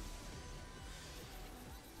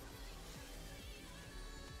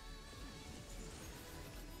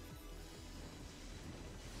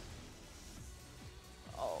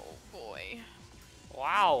 Oh boy.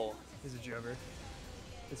 Wow. Is it Jover?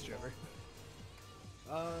 It's Jover.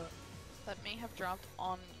 That may have dropped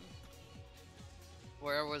on me.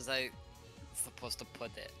 Where was I supposed to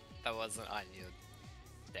put it? That wasn't on you.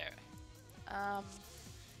 There.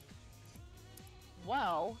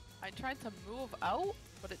 Well, I tried to move out,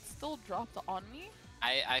 but it still dropped on me.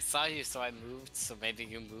 I saw you, so I moved. So maybe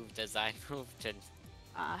you moved as I moved, and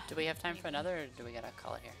Ah. Do we have time for another, or do we gotta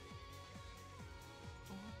call it here?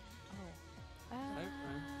 Oh.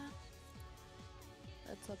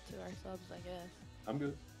 That's up to our subs, I guess. I'm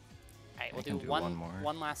good. Alright, I we'll can do do one, one more.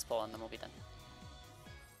 one last pull and then we'll be done.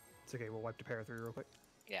 It's okay. We'll wipe the para through real quick.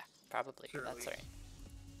 Probably. Surely. That's alright.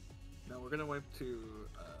 No, we're gonna wipe to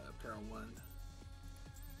Para 1.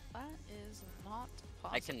 That is not possible.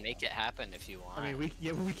 I can make it happen if you want. I mean,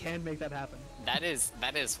 we can make that happen. That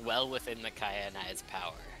is well within the Kaya and I's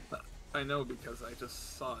power. I know because I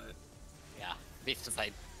just saw it. Yeah, because I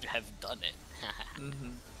have done it. Mm-hmm.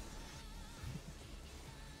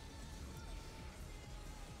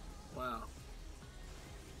 Wow.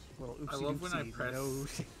 Well, I oopsie love when I doopsie, press- no,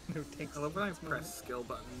 no tanks. I love when I at this press skill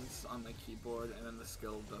buttons on my keyboard and then the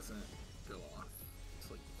skill doesn't go off. It's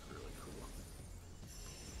like really cool.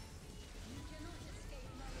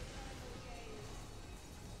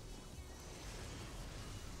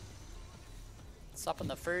 Stop on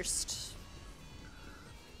the first.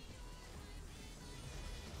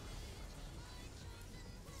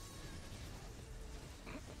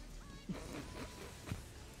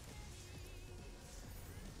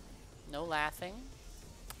 No laughing.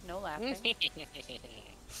 No laughing.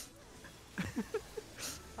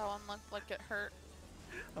 That one looked like it hurt.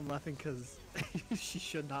 I'm laughing because she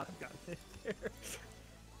should not have gotten it there.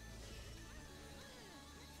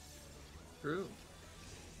 True.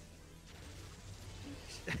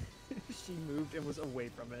 She moved and was away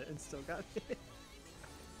from it and still got hit.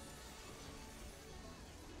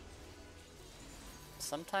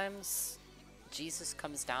 Sometimes Jesus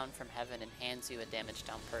comes down from heaven and hands you a damage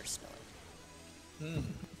down personally. Hmm.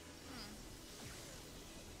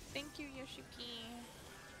 Thank you, Yoshiki.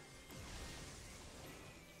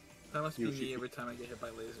 That must be Yoshi. me every time I get hit by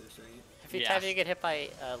lasers, right? Every Yeah. time you get hit by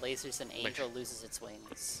lasers, an angel loses its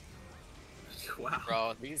wings. Wow.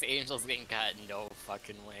 Bro, these angels ain't got no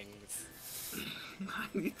fucking wings. I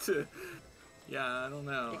need to. Yeah, I don't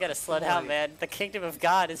know. You gotta slow I feel down, like- man. The kingdom of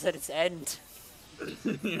God is at its end.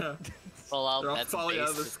 Yeah. Well, all They're all that's falling out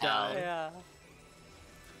of the based as hell. sky. Yeah.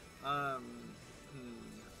 Hmm.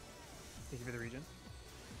 Thank you for the region.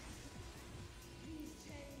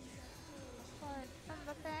 From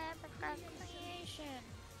the fabric of creation.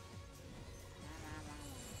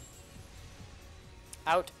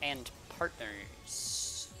 Out and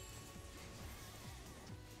partners.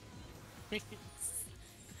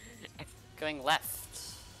 Going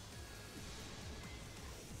left.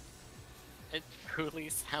 It truly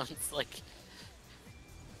sounds like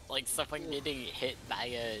someone getting hit by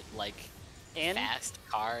a In. fast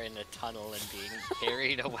car in a tunnel and being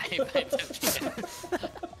carried away by the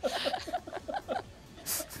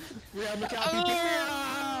We have the copy.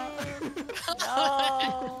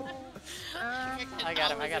 No. I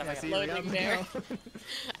got him. I got him. I got See, him. we got Loading him there.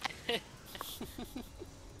 now.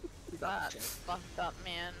 That's fucked up,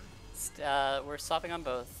 man. We're swapping on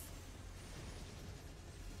both.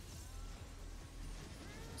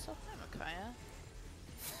 So hi, Micaiah.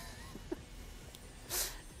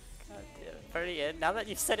 God damn it. Pretty good. Now that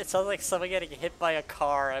you've said it sounds like someone getting hit by a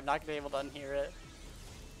car, I'm not gonna be able to unhear it.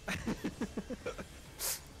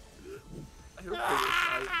 I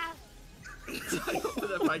hope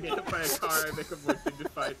that if I get hit by a car, I make a more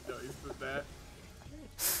dignified noise than that.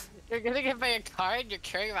 You're gonna get by a car and you're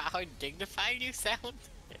caring about how dignified you sound?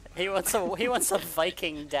 He wants a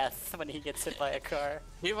Viking death when he gets hit by a car.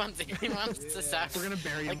 He wants to sound We're gonna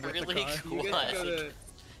bury him like with really the car. cool. You get to go to,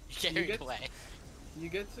 Carried get- away. you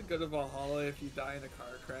get to go to Valhalla if you die in a car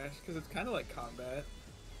crash, because it's kind of like combat.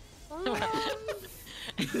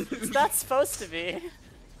 It's not supposed to be.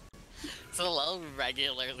 So Lil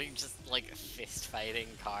regularly just like fist fighting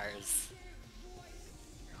cars.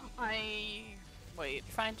 Wait. You're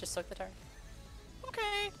fine, just soak the tar.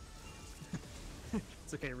 Okay.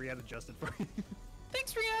 It's okay, Riyadh adjusted for you.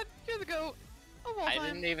 Thanks, Riyadh. You're the goat. Of all I time.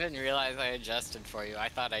 didn't even realize I adjusted for you. I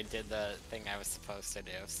thought I did the thing I was supposed to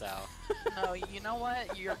do, so No, you know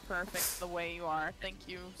what? You're perfect the way you are. Thank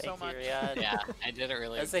you so Thank you, much. Riyadh. yeah, I did a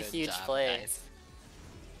really That's a good huge job, play. guys.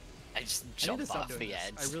 I just I need to jumped stop off doing the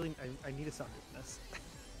this. edge. I need to stop doing this.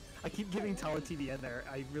 I keep giving Tala TDN there.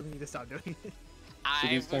 I really need to stop doing it. So I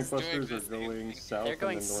these tank was doing busters the are same going thing. south They're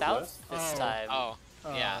going and then south northwest? this Oh. time.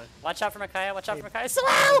 Oh, yeah. Watch out for Micaiah, watch out for Micaiah. By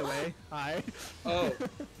Slow! the way, hi. Oh.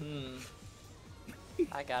 Hmm.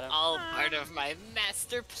 I got him. All part of my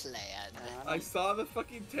master plan. I saw the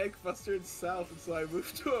fucking tank buster in south, and so I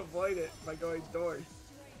moved to avoid it by going north.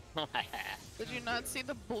 Did you not see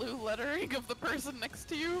the blue lettering of the person next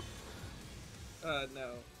to you?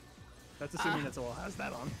 No. That's assuming that's all has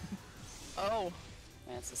that on. Oh,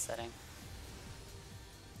 Yeah, it's a setting.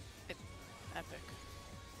 epic.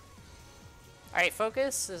 Alright,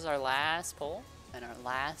 focus is our last pull and our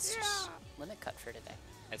last limit cut for today.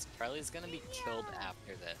 As Charlie's gonna be killed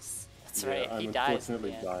after this. That's Yeah, right, he I'm dies. at the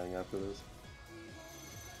unfortunately end. dying after this.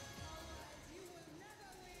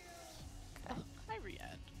 Hi,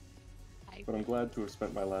 Riyadh. But I'm glad to have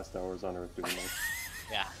spent my last hours on Earth doing this.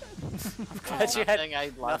 Yeah. Glad you had Something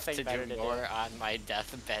I'd love nothing to better do to do. more on my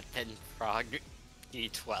deathbed than prog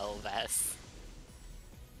p12s.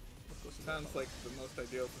 Sounds like the most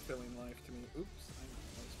ideal fulfilling life to me. Oops.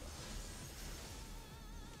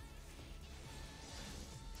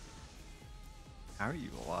 How are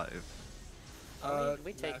you alive?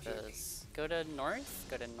 We take magic. those. Go to north.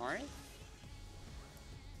 Go to north.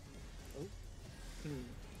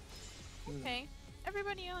 Okay,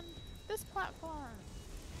 everybody on this platform.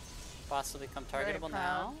 Boss will become Very targetable proud.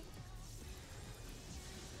 now.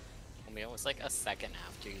 I mean, it was like a second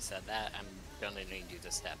after you said that. I'm gonna need you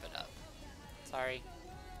to step it up. Sorry.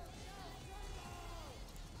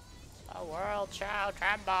 The world shall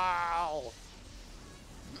tremble.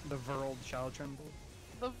 The world shall tremble.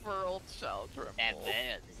 The world shall tremble.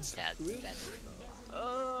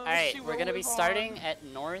 All right, we're gonna be starting at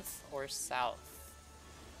north or south.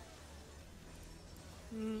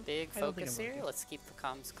 Big I don't think focus I'm here. looking. Let's keep the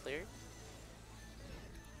comms clear.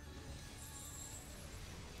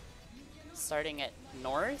 Starting at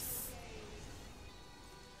north.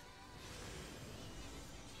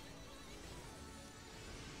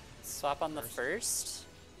 Swap on the first.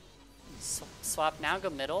 Swap now, go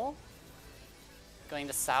middle. Going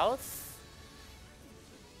to south.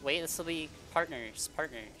 Wait, this will be partners.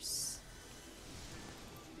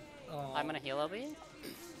 I'm gonna heal LB.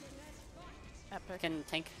 Epic. Can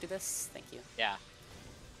tank do this? Thank you. Yeah.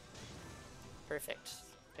 Perfect.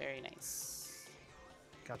 Very nice.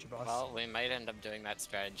 Gotcha, boss. Well, we might end up doing that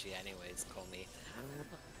strategy anyways, Comey.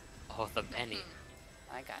 Oh, the Benny.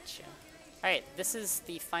 I got you. Alright, this is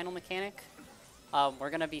the final mechanic. We're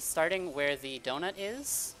going to be starting where the donut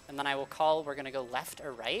is, and then I will call we're going to go left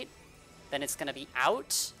or right. Then it's going to be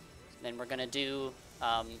out. Then we're going to do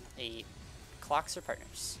a clocks or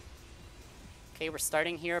partners. Okay, we're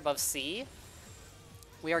starting here above C.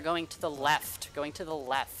 We are going to the left. Wait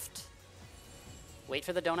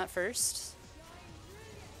for the donut first.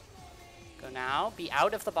 Go now. Be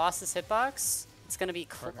out of the boss's hitbox. It's going to be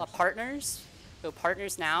partners. Go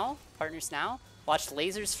partners now. Watch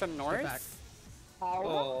lasers from back. north.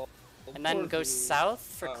 Oh, And then go Porky. south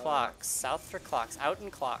for clocks. Out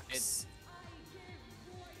in clocks.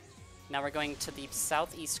 Now we're going to the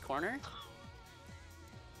southeast corner.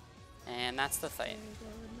 And that's the fight.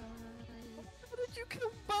 How did you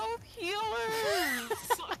kill both healers?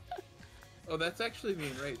 Oh, that's actually me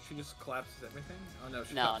and Rage. She just collapses everything. Oh no,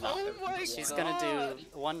 she No, collapses no. everything. Oh my She's God. gonna do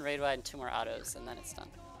one raid wide and 2 more autos, and then it's done.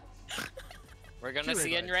 We're gonna Two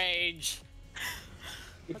see red Enrage.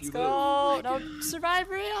 If Let's you go! live. No, survive,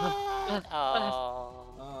 Rion! Oh.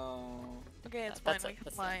 Oh. Okay, it's That's fine. it, We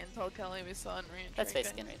that's can lie and tell Kelly we saw in range. That's right,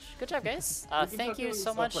 basically guys? enraged. Good job, guys. We can Thank talk you about so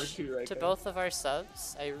this much part too, right, to guys? both of our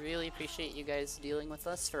subs. I really appreciate you guys dealing with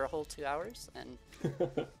us for a whole 2 hours and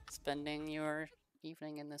spending your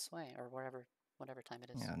evening in this way, or whatever time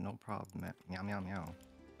it is. Yeah, no problem. Meow meow meow.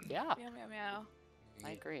 Yeah, Meow meow meow.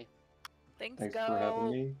 I agree. Thanks, Thanks go. for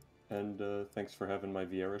having me, and thanks for having my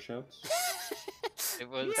Vieira shouts. It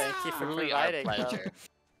was Thank you for truly our providing them. pleasure.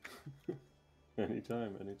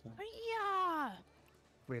 Anytime. Yeah.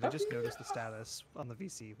 Wait, I just noticed the status on the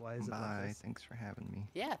VC. Why is it like Bye. this? Thanks for having me.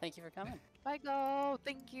 Yeah, thank you for coming. Bye, go.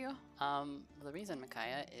 Thank you. The reason,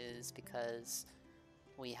 Micaiah, is because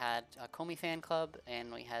we had a Comey fan club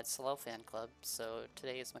and we had Salel fan club, so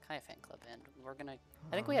today is Micaiah fan club, and we're gonna.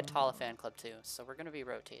 I think we had Tala fan club too, so we're gonna be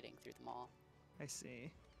rotating through them all. I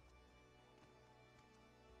see.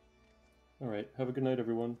 All right. Have a good night,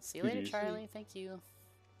 everyone. See you Be later, easy. Charlie. Thank you.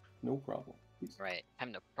 No problem. Peace. Right,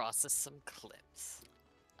 time to process some clips.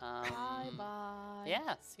 Bye bye.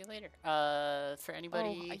 Yeah, see you later. For Oh,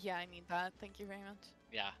 anybody, yeah, I need that. Thank you very much.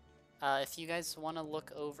 Yeah. if you guys want to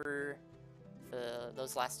look over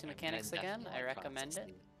those last 2 mechanics again, I recommend it.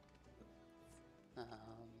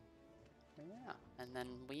 Yeah, and then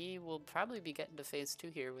we will probably be getting to phase 2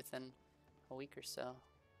 here within a week or so.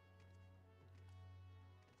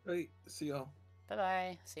 Right. See y'all. Bye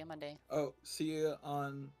bye. See you Monday. Oh, see you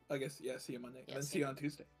on. I guess yeah. See you Monday. Yeah, and then see see you you. on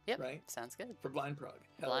Tuesday. Yep. Right. Sounds good. For Blind Prog.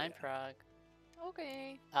 Hell Blind yeah. Prague.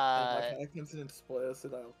 Okay. If my cat comes in and spoils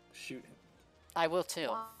it, I'll shoot him. I will too.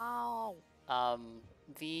 Wow. Are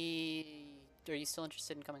you still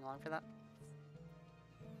interested in coming along for that?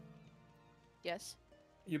 Yes.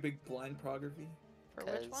 You big Blind Progger-V? For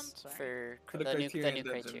which one? 'Cause Sorry. For the the new Criterion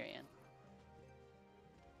dungeon. Criterion.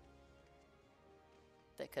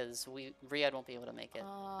 Because Riyadh won't be able to make it.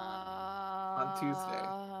 on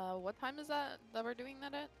Tuesday. What time is that we're doing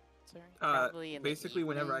that at? Sorry. Probably in the Basically,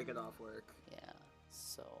 whenever I get evening. off work. Yeah.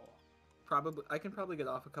 So Probably, I can probably get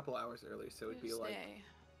off a couple hours early, so it'd be like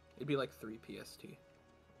Tuesday. 3 PST.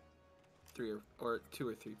 3 or 2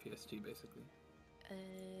 or 3 PST, basically.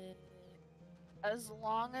 As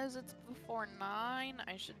long as it's before 9,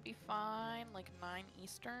 I should be fine. Like 9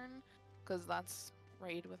 Eastern, because that's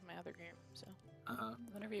raid with my other game. So.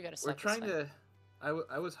 whenever you got to We're trying to.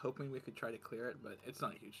 I was hoping we could try to clear it, but it's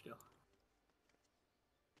not a huge deal.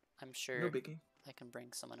 I'm sure. No biggie. I can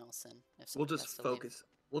bring someone else in if We'll somebody just has to leave. focus.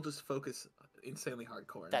 We'll just focus insanely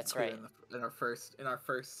hardcore. and That's clear right. In our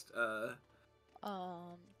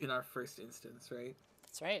first instance, right?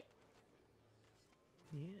 That's right.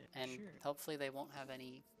 Yeah, And sure. hopefully they won't have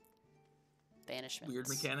any banishments. Weird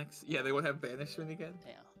mechanics. Yeah, they won't have banishment again.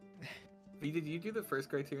 Yeah. V, did you do the first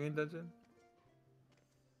Criterion dungeon?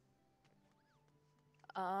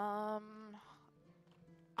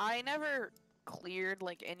 I never cleared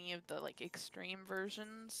like any of the like extreme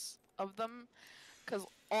versions of them, because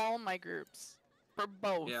all my groups for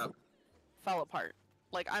both Yeah. fell apart.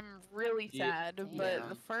 Like I'm really Yeah. sad, but Damn.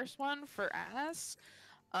 the first one for ass,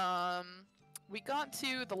 we got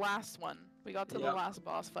to the last one. We got to the Yep. last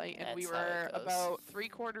boss fight, and we That's how it were goes. about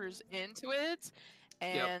 3/4 into it,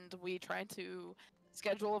 and we tried to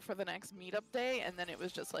schedule for the next meetup day, and then it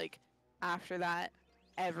was just like after that,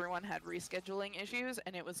 everyone had rescheduling issues,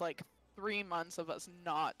 and it was like 3 months of us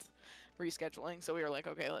not rescheduling. So we were like,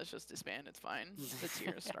 okay, let's just disband. It's fine. The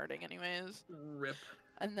tier is starting anyways. Rip.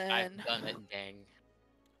 And I've then done it, dang.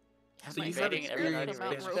 So my you bad said Rating experience everybody with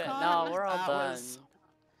Mount was banishment. good. Rokon, No, we're all that done. was-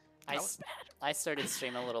 I, that s- I started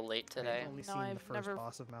stream a little late today. I've only No, seen the I've first never-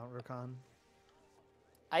 boss of Mount Rokon.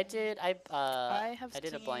 I did I have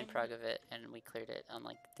did a blind seen- prog of it and we cleared it on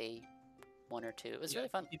like day 1 or 2. It was really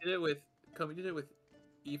fun. You did it with. Kobe did it with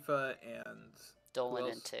Aoife and Dolan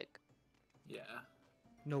else? and Tig. yeah.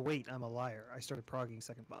 No, wait, I'm a liar. I started progging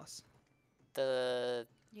second boss. The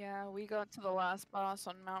Yeah, we got to the last boss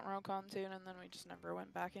on Mount Rokon too, and then we just never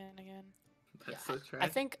went back in again. That's Yeah. so tragic.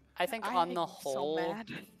 I think on the I'm whole so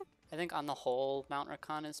mad. I think on the whole Mount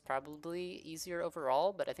Rokon is probably easier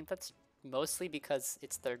overall, but I think that's mostly because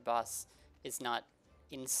its third boss is not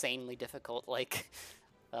insanely difficult like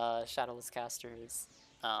Shadowless Caster is.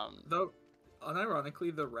 Though,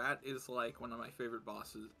 unironically, the rat is like one of my favorite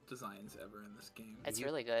bosses designs ever in this game. It's You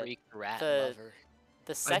really good. Freak rat The- lover.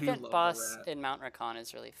 The love second the boss rat. in Mount Rokon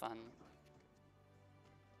is really fun.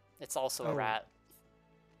 It's also a Oh. rat.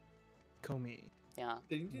 Komi, Yeah.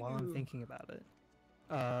 Didn't you while I'm do- thinking about it,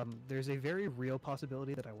 there's a very real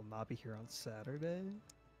possibility that I will not be here on Saturday.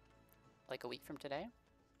 Like a week from today?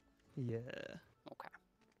 Yeah. Okay.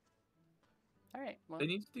 Alright, well, They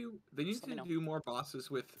need to do. They need Just let me to know. do more bosses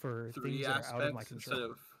with For 3 things that are out of my aspects instead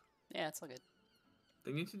control. of. yeah, it's all good.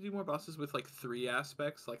 They need to do more bosses with like 3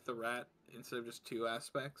 aspects, like the rat, instead of just 2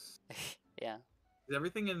 aspects. Yeah. 'Cause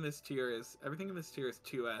everything in this tier is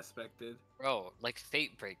 2 aspected. Bro, like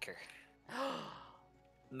Fate Breaker.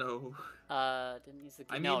 No. Didn't use the...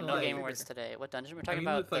 I no, mean, no like- Game Awards today. What dungeon? We're I talking mean,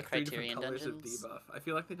 about with the like 3 different Criterion colors dungeons. of debuff. I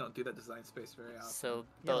feel like they don't do that design space very often. So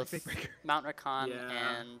Yeah, like both Fate Breaker. Mount Rokon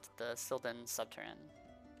Yeah. and the Sylvan Subterran.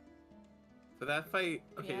 But that fight,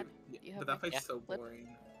 okay, Yeah, yeah, you but have that my fight's so clip?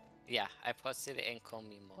 boring. Yeah, I posted it in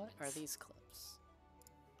Komi What moments. are these clips?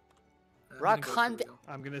 I'm gonna go Rokon for real.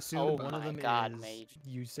 I'm gonna assume Oh one of my them God, is Mage.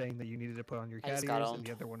 you saying that you needed to put on your I just cat got ears, owned. and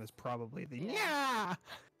the other one is probably the Yeah.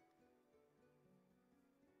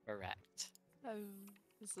 Correct. Oh,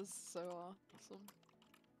 this is so awesome.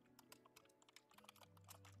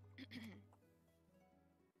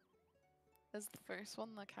 Is the first one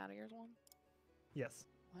the cat ears one? Yes.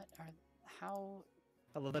 What are... How...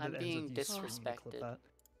 I love that I'm it being ends with you screaming to clip disrespected.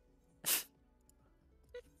 that.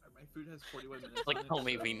 My food has 41 minutes. Like, on it, tell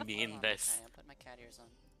me so- we mean Hold on, this. Okay, I'll put my cat ears on.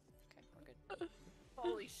 Okay, we're good.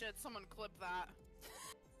 Holy shit, someone clip that.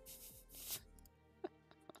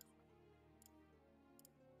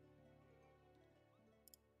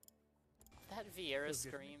 That Vieira Feels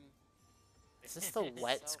good. scream. Is this the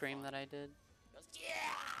wet So scream fun. that I did?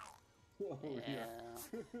 Oh, Yeah.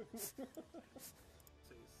 Says-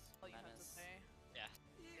 All you have to Menace. say. Yeah.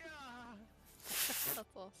 That's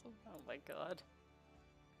awesome. Oh my god.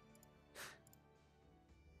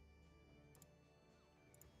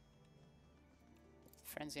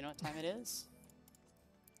 Friends, you know what time it is?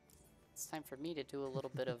 It's time for me to do a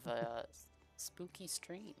little bit of a spooky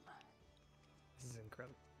stream. This is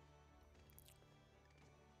incredible.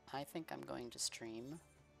 I think I'm going to stream.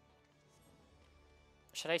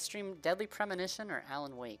 Should I stream Deadly Premonition or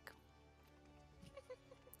Alan Wake?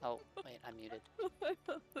 Oh, wait, I'm muted. I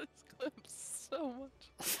love this clip so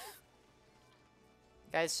much.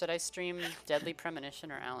 Guys, should I stream Deadly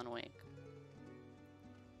Premonition or Alan Wake?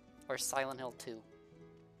 Or Silent Hill 2?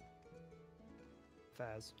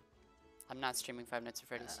 Phas. I'm not streaming Five Nights at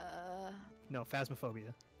Freddy's. No,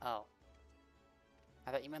 Phasmophobia. Oh.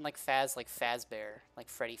 I thought you meant like Fazbear, like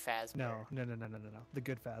Freddy Fazbear. No. The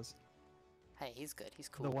good Phas. Hey, he's good. He's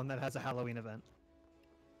cool. The one that has a Halloween event.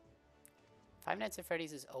 Five Nights at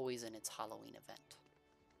Freddy's is always in its Halloween event.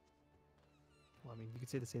 Well, I mean, you could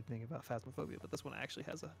say the same thing about Phasmophobia, but this one actually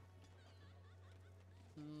has a...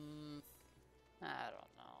 Mm,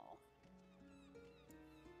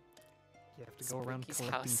 You have to go around Spooky's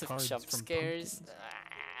collecting House of cards Jump from Scares. pumpkins.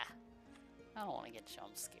 I don't want to get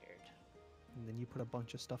jump scared. And then you put a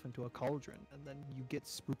bunch of stuff into a cauldron, and then you get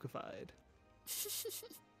spookified. Spookified.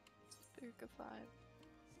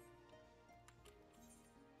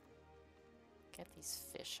 Get these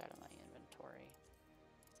fish out of my inventory.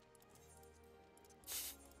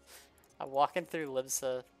 I'm walking through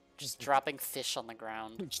Libsa, just dropping fish on the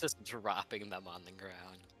ground. Just dropping them on the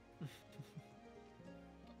ground.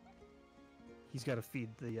 He's got to feed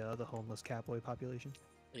the homeless catboy population.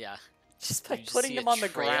 Yeah. Just by You just putting see them a on the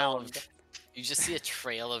trail of- ground. You just see a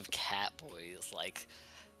trail of cat boys, like,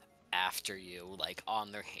 after you, like,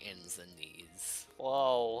 on their hands and knees.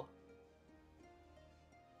 Whoa.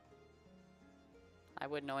 I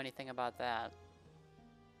wouldn't know anything about that.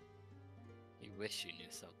 You wish you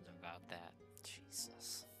knew something about that.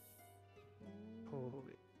 Jesus.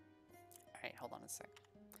 Holy. Alright, hold on a sec.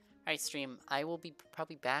 Alright, stream. I will be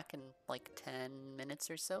probably back in like 10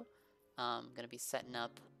 minutes or so. I'm gonna be setting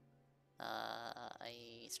up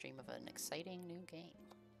a stream of an exciting new game.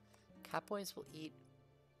 Catboys will eat...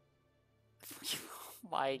 Oh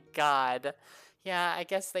my god. Yeah, I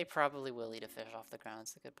guess they probably will eat a fish off the ground.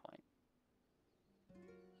 That's a good point.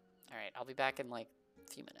 Alright, I'll be back in like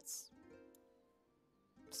a few minutes.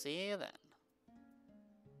 See you then.